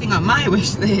get everything on my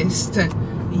wish list.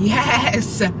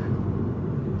 Yes.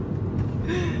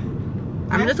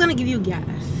 I'm just gonna give you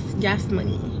gas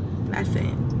money. That's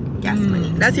it. Gas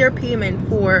money. That's your payment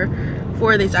for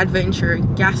this adventure.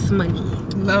 Gas money.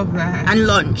 Love that. And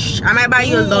lunch. I might buy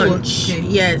you lunch. Okay.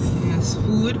 Yes.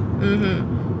 Food.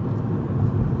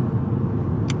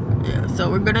 Yeah. So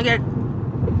we're gonna get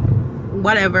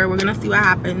whatever. We're gonna see what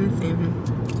happens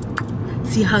and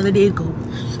see how the day goes.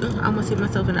 I'm gonna see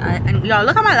myself in the eye. And y'all,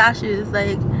 look at my lashes.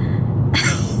 Like,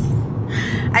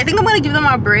 I think I'm gonna give them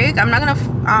a break. I'm not gonna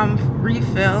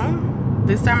refill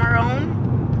this time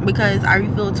around because I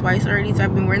refilled twice already. So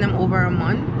I've been wearing them over a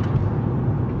month.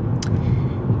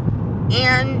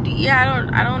 And yeah,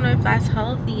 I don't know if that's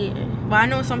healthy, but I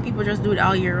know some people just do it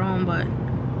all year round. But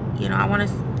you know, I want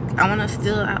to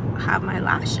still have my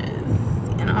lashes.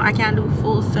 You know, I can't do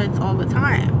full sets all the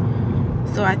time,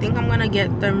 so I think I'm gonna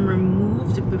get them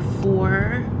removed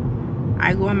before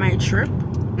I go on my trip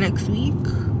next week.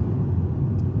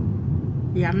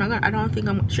 Yeah, I'm not gonna. I don't think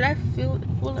I'm. Should I fill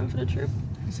them for the trip?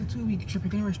 It's a 2-week trip.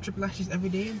 You're gonna wear strip lashes every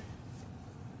day.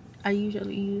 I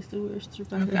usually used to wear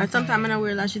strip lashes. Sometimes I'm gonna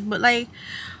wear lashes, but like,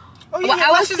 oh yeah,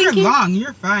 well, lashes are long.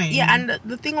 You're fine. Yeah, and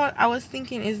the thing I was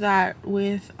thinking is that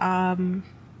with Carnival,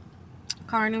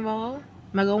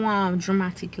 I'm gonna want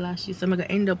dramatic lashes, so I'm gonna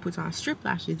end up putting on strip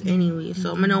lashes anyway.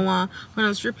 So I'm gonna want put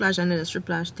on strip lash and then the strip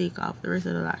lash take off the rest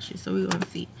of the lashes. So we gonna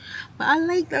see. But I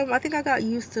like them. I think I got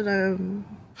used to them.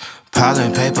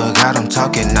 Piling paper, got them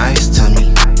talking nice to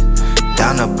me.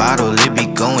 Down the bottle, it be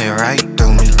going right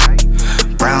through me.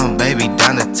 Brown baby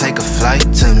down to take a flight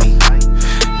to me.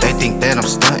 They think that I'm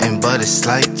stunting, but it's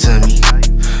slight to me.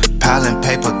 Piling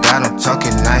paper, got them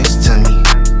talking nice to me.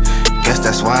 Guess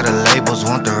that's why the labels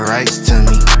want the rights to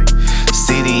me.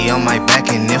 CD on my back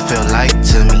and it feel light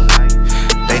to me.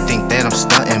 They think that I'm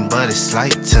stunting, but it's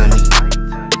slight to me.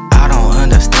 I don't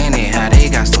understand it, how they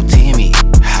got so timid.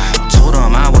 Told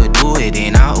them I would do it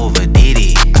and I overdid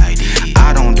it.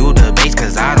 I don't do the bass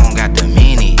cause I don't got the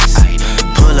minutes.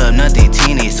 Pull up nothing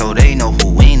teeny so they know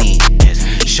who in it.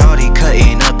 Shorty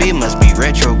cutting up, it must be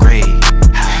retrograde.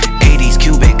 80s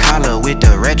Cuban collar with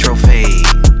the retro fade.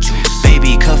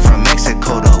 Baby cut from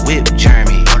Mexico, the whip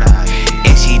German.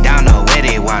 And she down to wet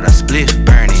it while the spliff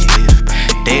burning.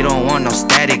 They don't want no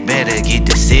static, better get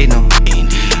the signal.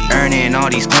 Earning all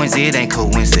these coins, it ain't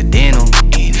coincidental.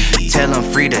 Tell them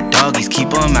free the doggies, keep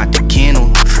them out the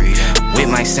kennel. With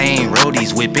my same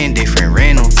roadies, whipping different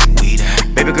rentals.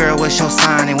 Baby girl, what's your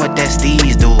sign and what that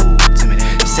steez do?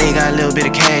 Say you got a little bit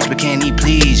of cash, but can he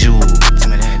please you?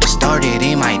 Started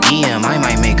in my DM, I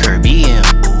might make her BM.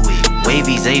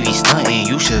 Wavy Zavy stunting,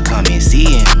 you should come and see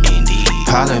him.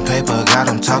 Piling paper, got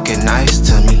him talking nice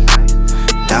to me.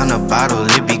 Down the bottle,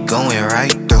 it be going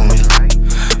right through me.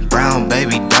 Brown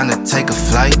baby down to take a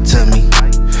flight to me.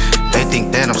 They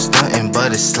think that I'm stunting,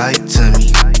 but it's slight to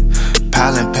me.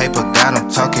 Piling paper, got them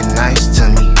talking nice to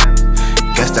me.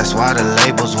 Guess that's why the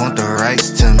labels want the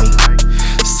rights to me.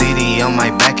 CD on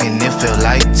my back and it feel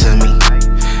light to me.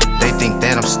 They think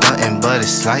that I'm stunting, but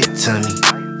it's slight to me.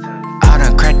 I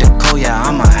done cracked the code, yeah,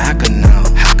 I'm a hacker now.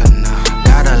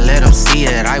 Gotta let them see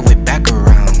it, I went back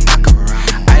around.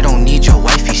 I don't need your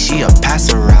wifey, she a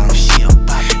pass around.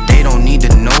 They don't need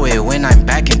to know it when I'm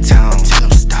back in town.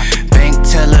 Bank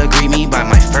teller greet me by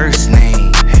my first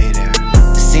name.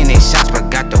 Sending shots but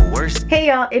got the worst. Hey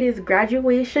y'all, it is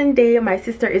graduation day. My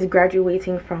sister is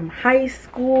graduating from high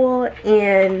school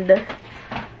and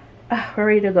we're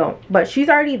ready to go. But she's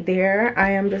already there.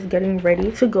 I am just getting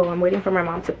ready to go. I'm waiting for my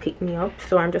mom to pick me up.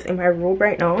 So I'm just in my robe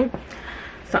right now.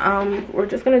 So we're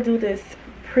just gonna do this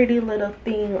pretty little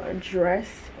thing dress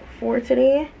for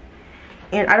today.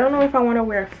 And I don't know if I want to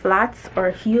wear flats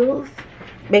or heels,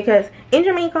 because in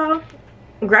Jamaica,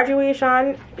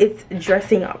 graduation, it's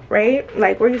dressing up, right?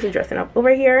 Like, we're used to dressing up.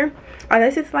 Over here,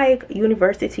 unless it's like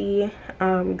university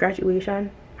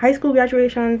graduation, high school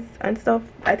graduations and stuff,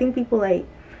 I think people, like,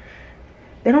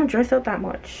 they don't dress up that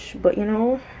much. But you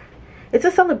know, it's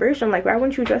a celebration. Like, why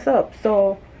wouldn't you dress up?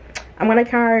 So I'm gonna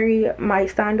carry my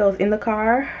sandals in the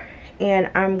car,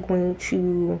 and I'm going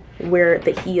to wear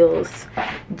the heels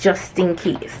just in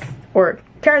case, or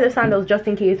carry the sandals just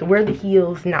in case, wear the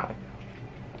heels now.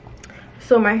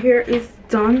 So my hair is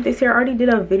done. This hair, I already did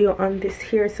a video on this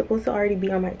hair. It's supposed to already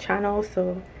be on my channel,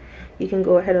 so you can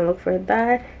go ahead and look for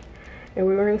that. And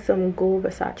we're wearing some gold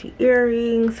Versace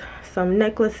earrings, some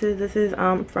necklaces. This is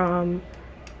from,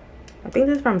 I think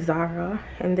this is from Zara,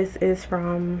 and this is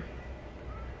from,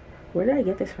 where did I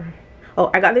get this from?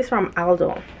 Oh, I got this from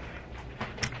Aldo.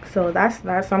 So that's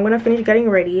that. So I'm gonna finish getting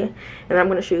ready, and I'm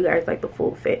gonna show you guys like the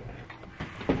full fit.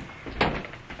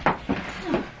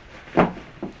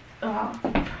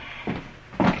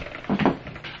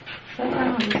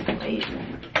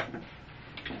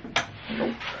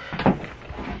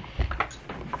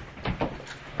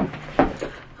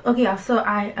 Okay, so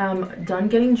I am done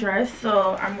getting dressed.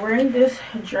 So I'm wearing this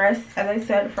dress, as I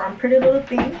said, from Pretty Little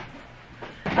Thing.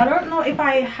 I don't know if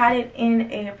I had it in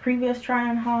a previous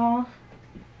try-on haul.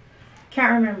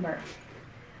 Can't remember,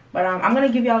 but I'm gonna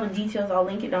give you all the details. I'll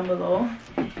link it down below.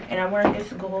 And I'm wearing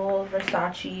this gold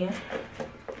Versace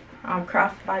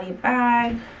crossbody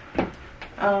bag.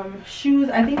 Shoes,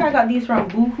 I think I got these from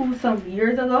Boohoo some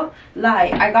years ago.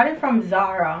 Like, I got it from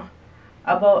Zara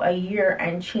about a year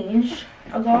and change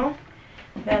ago.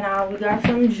 Then we got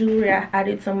some jewelry. I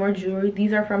added some more jewelry.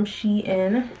 These are from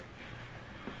Shein.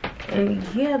 And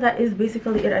yeah, that is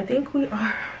basically it. I think we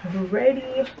are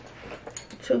ready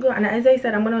to go. And as I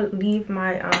said, I'm gonna leave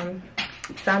my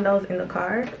sandals in the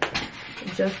car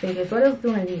just in case. What else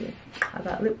do I need? I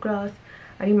got lip gloss.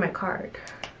 I need my card.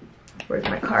 Where's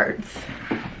my cards?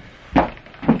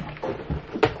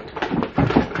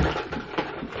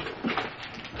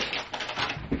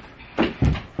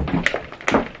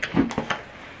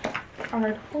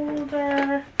 Card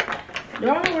holder. Do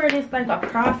I want to wear this like a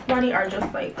crossbody or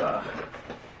just like a...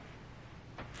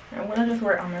 I'm gonna just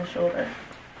wear it on my shoulder.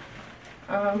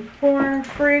 For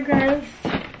fragrance,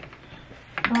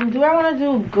 do I want to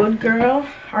do Good Girl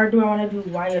or do I want to do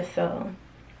YSL?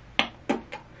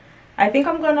 I think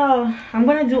I'm gonna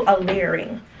do a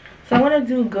layering. So I'm gonna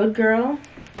do Good Girl.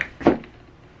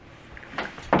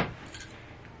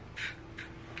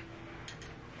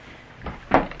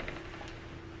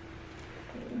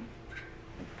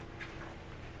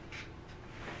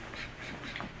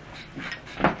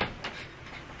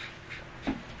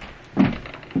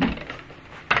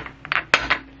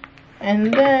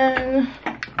 And then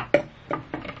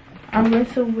I'm going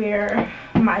to wear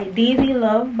my Daisy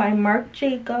Love by Marc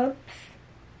Jacobs.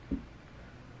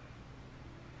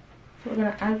 So we're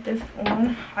gonna add this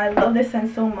on. I love this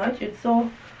scent so much. It's so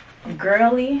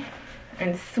girly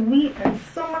and sweet and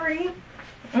summery.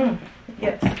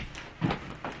 Yes.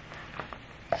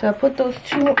 So I put those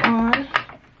two on.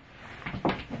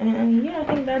 And yeah, I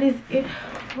think that is it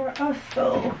for us.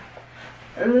 So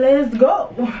let's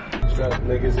go. Strap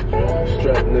niggas, with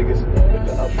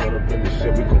the upload up in the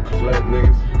shit, we gon' collect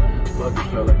niggas. Fuck it,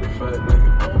 feel like a fat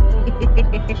nigga.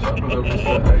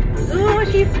 Ooh,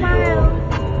 she smiles.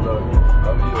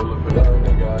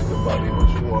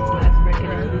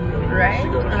 Right?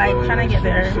 Like trying to get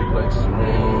there.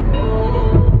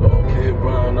 Okay,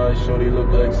 brown eyes, shorty look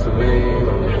like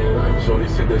Celine. Shorty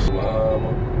said that she mama,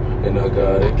 and I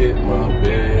gotta get my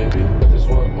baby. I just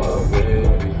want my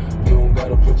baby. You don't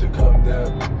gotta put your cup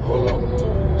down. Hold on,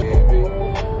 baby.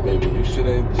 Maybe you should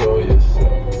enjoy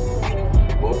yourself.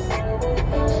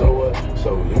 So what? So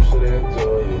you should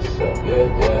enjoy yourself. Yeah,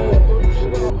 you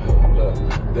should enjoy.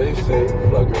 They say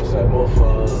fly girls have more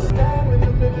fun.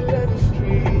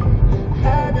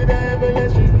 How did I ever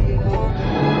let you be alone?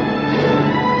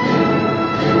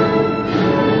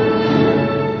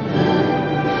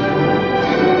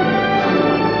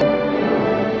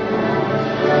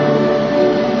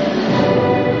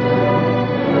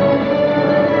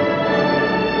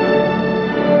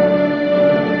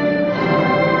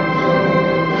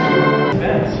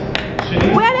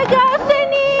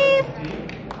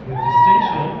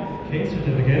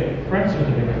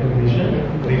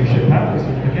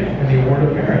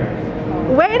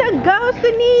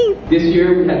 This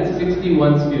year we had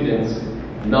 61 students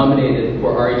nominated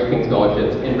for RH King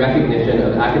scholarships in recognition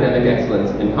of academic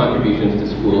excellence and contributions to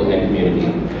school and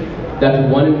community. That's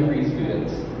 1 in 3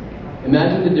 students.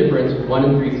 Imagine the difference 1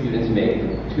 in 3 students make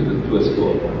to a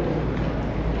school.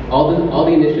 All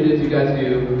the initiatives you guys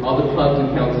do, all the clubs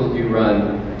and councils you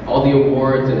run, all the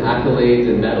awards and accolades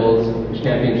and medals and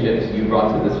championships you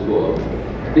brought to the school,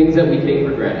 things that we take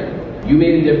for granted. You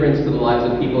made a difference to the lives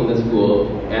of people in the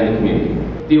school and the community.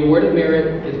 The Award of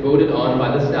Merit is voted on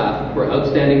by the staff for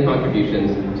outstanding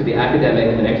contributions to the academic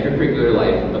and extracurricular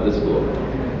life of the school.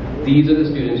 These are the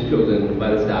students chosen by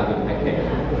the staff of King.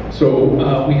 So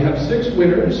we have 6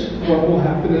 winners. What will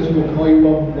happen is we'll call you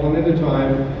up one at a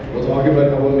time. We'll talk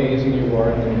about how amazing you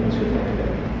are, and then we'll sit down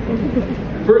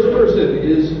again. First person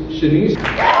is Shanice.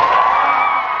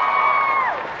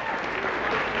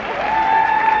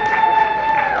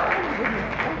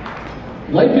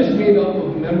 Life is made up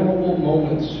of memorable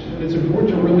moments. It's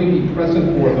important to really be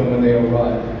present for them when they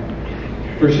arrive.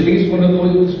 For Shanice, one of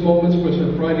those moments was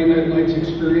her Friday Night Lights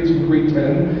experience in grade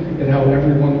 10 and how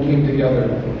everyone came together.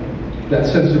 That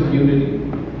sense of unity.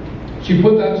 She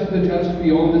put that to the test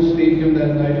beyond the stadium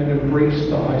that night and embraced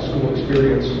the high school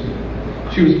experience.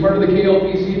 She was part of the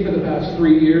KLPC for the past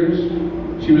 3 years.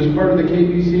 She was part of the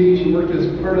KPC. She worked as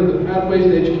part of the Pathways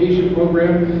to Education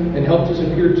program and helped as a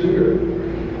peer tutor.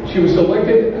 She was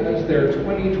selected as their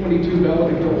 2022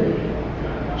 valedictorian.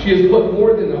 She has put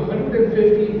more than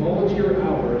 150 volunteer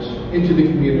hours into the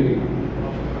community.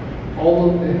 All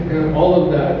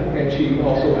of that, and she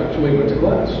also actually went to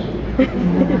class.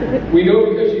 We know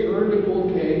because she earned a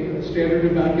gold K, a standard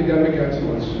of academic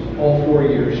excellence, all 4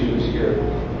 years she was here.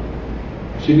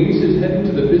 Shanice is heading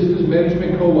to the Business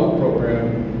Management Co-op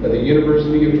program at the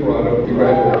University of Toronto.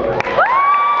 Congratulations.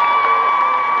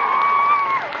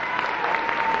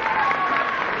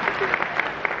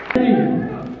 3,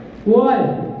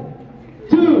 1,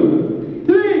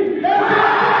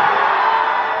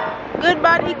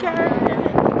 everybody, Karen.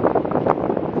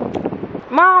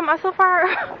 Mom, I'm so far.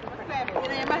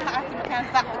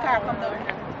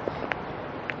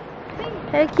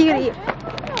 Hey, cutie.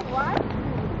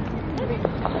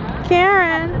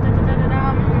 Karen.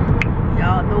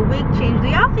 Y'all, the wig change. Do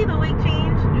y'all see the wig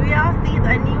change? Do y'all see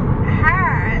the new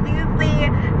hair? Do you see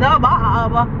the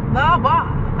bob? The bob.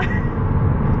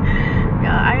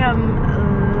 Y'all, I am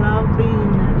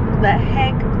loving the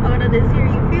heck out of this hair.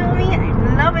 You feel me?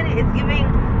 I'm loving it. It's giving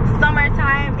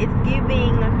summertime. It's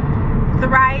giving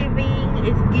thriving.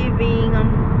 It's giving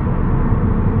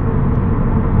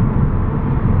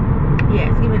yeah,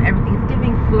 it's giving everything. It's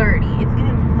giving flirty. It's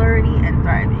giving flirty and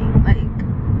thriving. Like,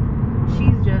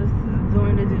 she's just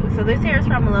doing the do. So this hair is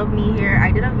from Love Me Hair.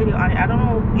 I did a video on it. I don't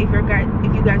know if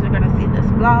you guys are gonna see this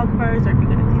vlog first or if you're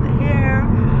gonna see the hair,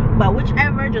 but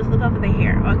whichever, just look up for the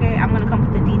hair. Okay, I'm gonna come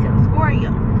with the details for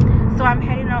you. So I'm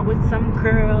heading out with some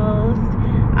girls.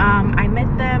 I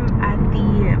met them at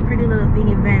the Pretty Little Thing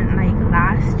event like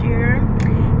last year,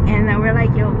 and then we're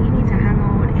like, yo, we need to hang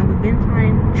out, and we've been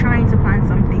trying to plan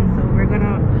something, so we're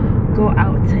gonna go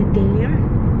out today.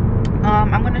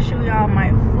 I'm gonna show y'all my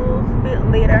full fit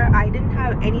later. I didn't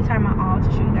have any time at all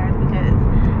to show you guys because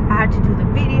I had to do the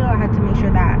video. I had to make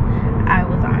sure that I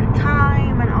was on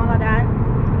time and all of that.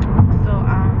 So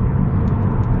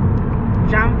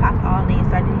jam packed all day,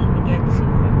 so I didn't even get to,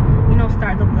 you know,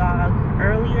 start the vlog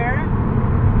earlier.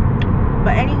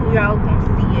 But anyway, y'all gonna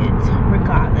see it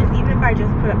regardless. Even if I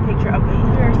just put a picture of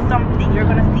it, here's something, you're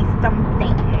gonna see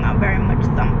something, very much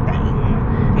something.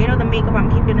 You know, the makeup, I'm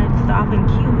keeping it soft and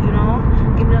cute, you know,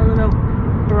 giving it a little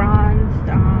bronzed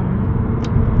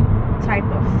type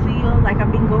of feel. Like,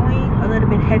 I've been going a little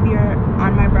bit heavier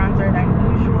on my bronzer than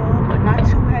usual, but not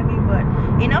too heavy, but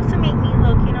enough to make me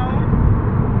look, you know,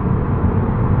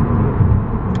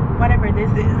 whatever this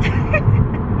is.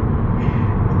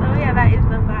 So yeah, that is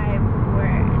the vibe for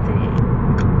today.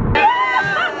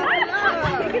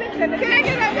 Can I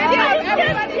get a video of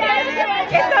everybody?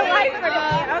 Get the light for me,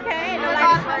 okay? The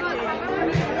light for me.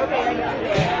 Okay.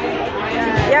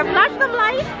 Yeah, flash them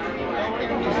lights.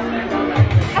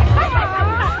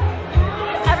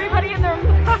 Everybody in the room.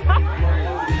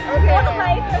 Okay. All the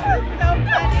lights. This is so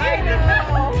funny. I know.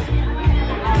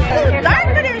 Dark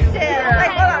for this shit.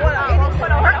 Like, hold on.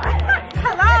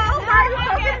 Hello, how are you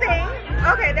focusing?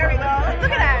 Okay, there we go.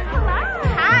 Look at that. Hello.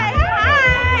 Hi.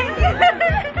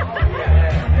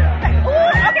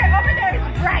 Ooh, okay, over there is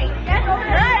bright. Yes, over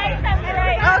there is nice and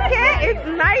bright. Okay, it's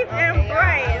nice and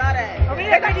bright. Love it. We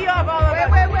need a video of all of us.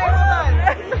 Wait, hold on.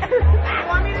 You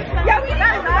want me to show? Yeah, we need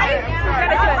a light.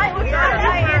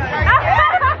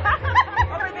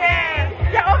 Over there.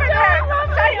 Yeah, over there.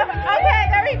 Okay,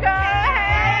 there we go.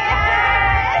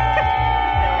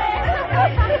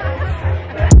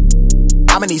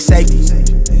 I'ma need safety,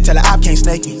 tell her I can't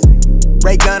snake me.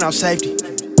 Ray gun on safety,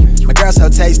 my girl so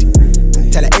tasty.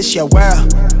 Tell her it's your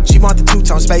world, she want the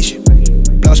two-tone spaceship.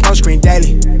 Blow smoke screen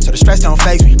daily, so the stress don't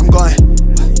faze me. I'm going,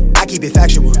 I keep it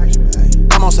factual.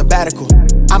 I'm on sabbatical,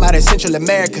 I'm out in Central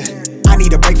America. I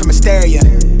need a break from hysteria.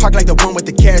 Park like the one with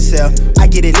the carousel. I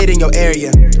get it lit in your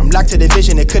area. I'm locked to the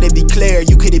vision, it couldn't be clear.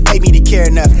 You couldn't pay me to care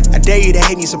enough. I dare you to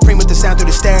hate me supreme with the sound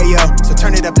through the stereo. So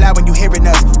turn it up loud when you hearing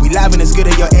us. We live and it's good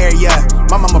in your area.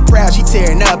 My mama proud, she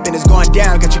tearing up and it's going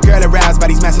down. Got your girl aroused by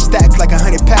these massive stacks like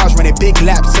 100 pounds. Running big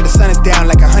laps till the sun is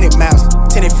down like 100 miles.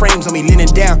 Tinted frames on me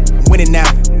leaning down. I'm winning now.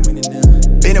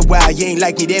 Been a while, you ain't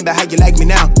like me then, but how you like me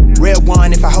now? Real one,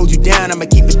 if I hold you down, I'ma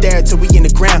keep it there till we in the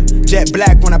ground. Jet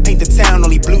black when I paint the town,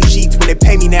 only blue sheets when they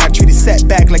pay me now. Treat a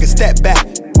setback like a step back.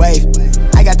 Wave,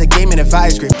 I got the game in a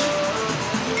vice grip.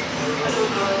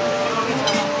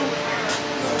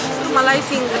 My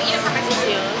lighting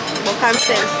what I'm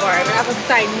saying for it. I have to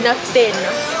sign nothing.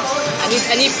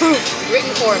 I need proof, written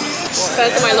form.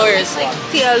 Send to my lawyers.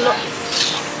 See a lot.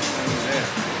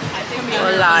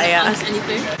 Oh, liar.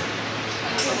 Anything?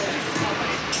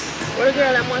 What a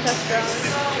girl that wants a strong.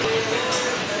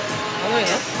 Oh,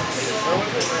 yes.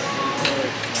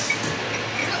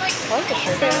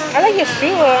 I like your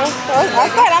shoe.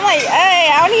 I'm like,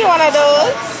 hey, I need one of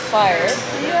those. Fire.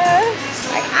 Yeah.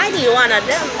 Like, I need one of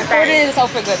them. I thought it is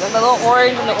outfit good. The little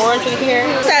orange and the orange in here.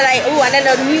 So like, ooh, and then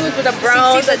the nudes with the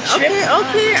brown.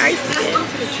 Okay, I see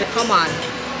it. Come on.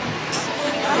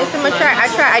 Listen,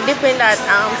 I dip in that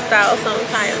style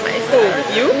sometimes myself.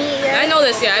 You? Me, yeah. I know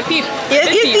this, yeah. I peep. You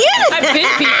see it? I've been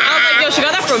peep. I was like, yo, she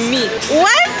got that from me.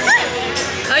 What?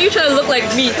 Now you trying to look like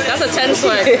me. That's a 10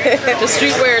 swag. The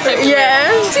streetwear type of yeah.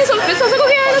 See some fits. I was like,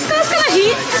 okay, that's kind of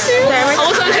heat. I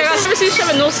was on here. I never see Chev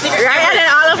with no sneakers. Right, and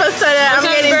then all of a sudden, I'm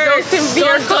getting jokes in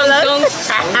beer colors.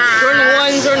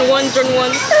 Jordan 1s.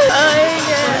 Oh,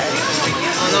 yeah.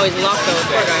 Oh no, he's locked out.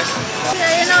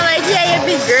 Yeah, you know, like, yeah, you're a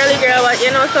big girly girl, but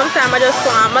you know, sometimes I just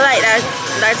want, I like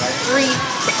that street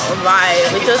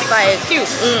vibe. It's just like,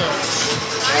 cute.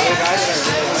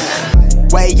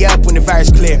 Way up when the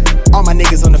fire's clear. All my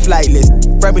niggas on the flight list.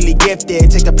 Verbally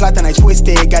gifted, take the plot and I twist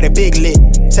it. Got it big lit.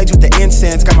 Sex with the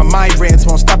incense, got my mind rents,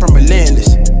 won't stop, I'm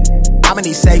relentless. I'ma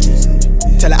need safety,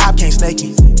 till the op can't snake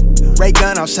me. Ray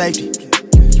gun off safety.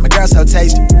 My girl so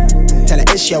tasty. Tell her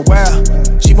it's your world.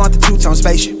 She want the two-tone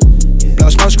spaceship. Blow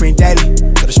smoke screen daily,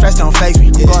 so the stress don't faze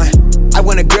me. I'm going. I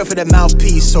want a grill for the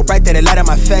mouthpiece, so bright that it light on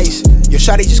my face. Your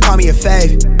shawty just call me a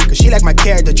fave, cause she like my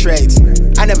character traits.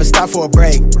 I never stop for a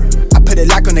break. I put a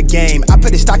lock on the game. I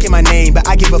put a stock in my name, but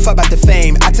I give a fuck about the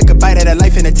fame. I took a bite of the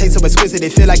life and it tastes so exquisite.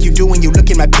 It feel like you do when you look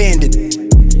in my pendant.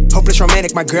 Hopeless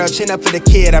romantic, my girl, chin up for the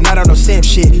kid. I'm not on no simp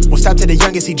shit. Won't stop to the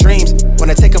youngest he dreams.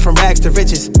 Wanna take him from rags to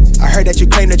riches. I heard that you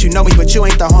claim that you know me, but you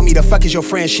ain't the homie. The fuck is your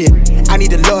friendship? I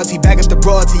need the loyalty, back up the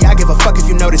royalty. I give a fuck if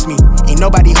you notice me. Ain't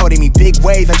nobody holding me. Big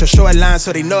wave at your shoreline,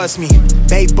 so they know it's me.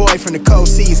 Babe boy from the cold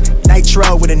seas.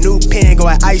 Nitro with a new pen, go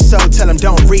at ISO. Tell him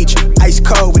don't reach. Ice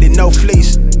cold with it, no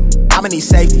fleece. I'ma need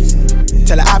safety,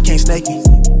 till the op can't snake me.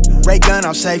 Ray gun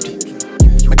off safety.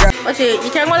 Watch it, you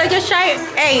can't go like your shy.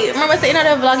 Hey, remember saying in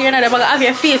the vlog, you're not about to have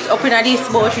your face up in this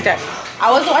bullshit.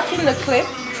 I was watching the clip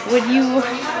with you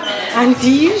and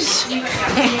these.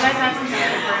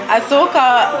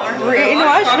 Soca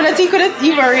brainwash, but I think you couldn't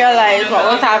even realize what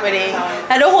was happening.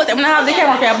 And the whole time, I'm gonna have the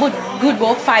camera for a good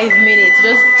about 5 minutes,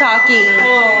 just talking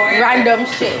random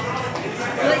shit.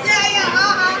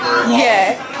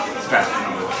 Yeah.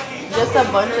 Just a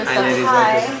bunch of stuff.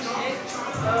 Hi.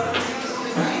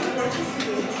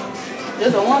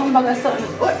 Just a one bag of something.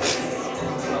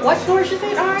 What store she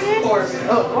said already?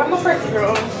 Oh, what my first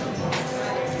girl?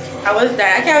 I was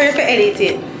there. I can't wait to edit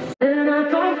it.